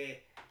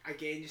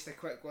 Again, just a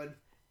quick one.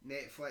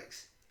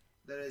 Netflix.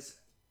 There is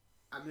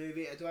a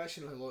movie. I don't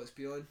actually know how long it's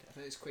been on. I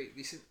think it's quite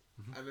recent.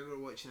 I remember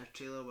watching a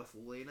trailer with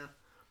Lena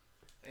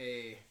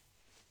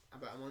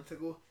about a month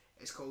ago.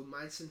 It's called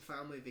Manson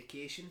Family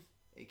Vacation.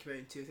 It came out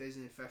in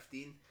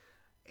 2015.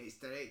 Its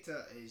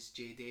director is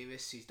Jay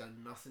Davis. He's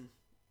done nothing.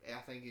 I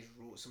think he's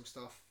wrote some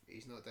stuff.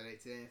 He's not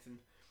directed anything.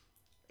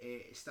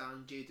 It's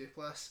starring Jay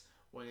Duplass,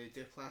 one of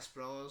the Duplass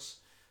brothers.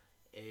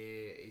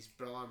 His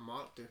brother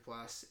Mark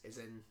Duplass is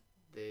in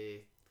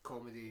the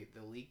comedy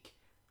The League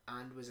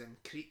and was in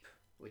Creep,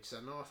 which is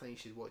another thing you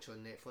should watch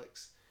on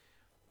Netflix.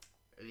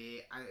 And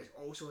it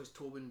also has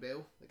Tobin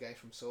Bell, the guy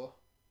from Saw.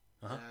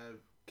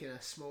 Kind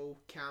of small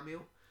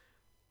cameo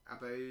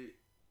about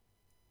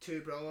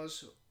two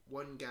brothers.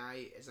 One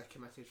guy is a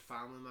committed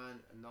family man,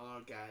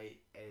 another guy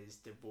is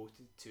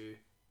devoted to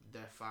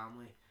their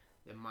family,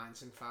 the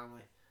Manson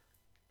family.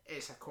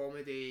 It's a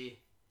comedy.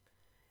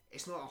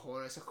 It's not a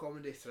horror, it's a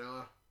comedy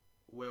thriller.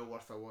 Well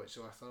worth a watch,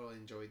 so I thoroughly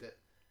enjoyed it.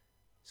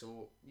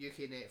 So,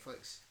 UK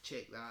Netflix,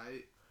 check that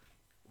out.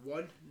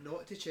 One,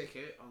 not to check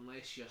out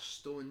unless you're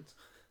stoned,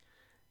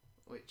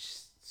 which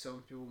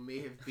some people may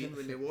have been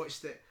when they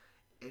watched it,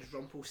 is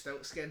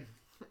Rumpelstiltskin.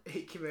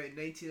 It came out in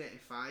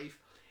 1995.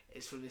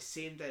 It's from the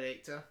same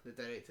director that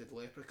directed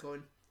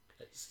Leprechaun.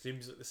 It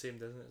seems like the same,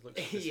 doesn't it? It looks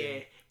like the Yeah,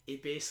 same. he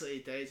basically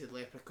directed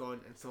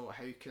Leprechaun and thought,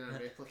 how can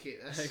I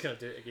replicate this? How can I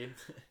do it again?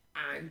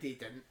 And he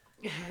didn't.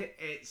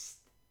 It's,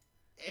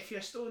 if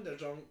you're stoned or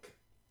drunk,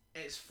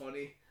 it's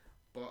funny,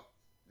 but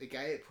the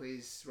guy that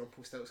plays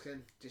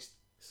Rumpelstiltskin just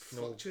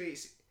No.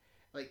 fluctuates.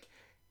 Like,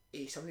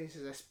 he sometimes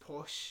has this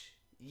posh,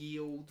 ye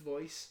old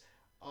voice.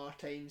 Other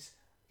times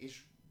he's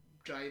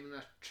driving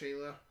a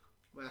trailer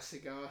with a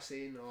cigar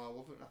saying, "Oh, I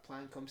love it when a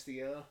plan comes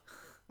together."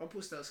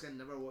 Rumpelstiltskin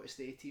never watched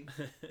the A-Team.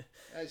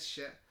 That's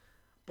shit.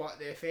 But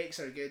the effects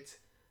are good.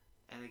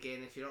 And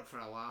again, if you're up for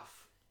a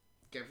laugh,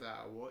 give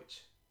that a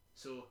watch.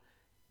 So,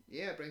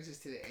 yeah, it brings us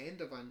to the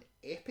end of an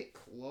epic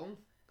long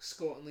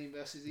Scott and Liam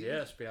versus Evil.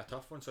 Yeah, it's been a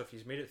tough one. So if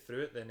you've made it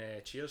through it, then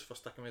cheers for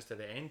sticking with us to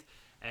the end.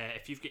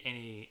 If you've got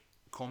any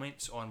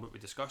comments on what we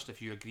discussed,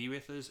 if you agree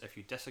with us, if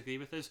you disagree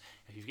with us,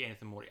 if you've got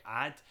anything more to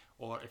add,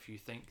 or if you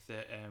think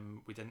that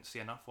we didn't say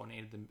enough on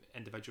any of the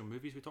individual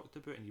movies we talked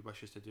about and you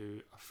wish us to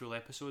do a full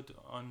episode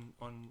on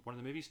one of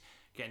the movies,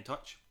 get in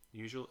touch.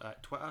 Usual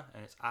at Twitter,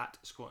 and it's at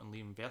Scott and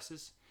Liam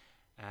versus.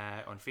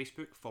 On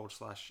Facebook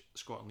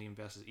 /Scott and Liam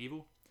versus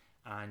Evil,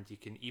 and you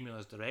can email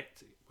us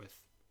direct with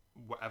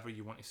whatever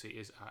you want to say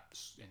is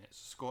and it's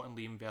Scott and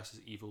Liam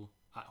versus Evil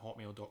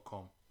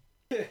 @hotmail.com.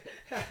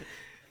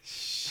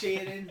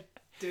 Sharing,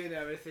 doing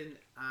everything,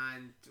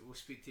 and we'll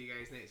speak to you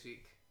guys next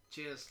week.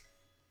 Cheers.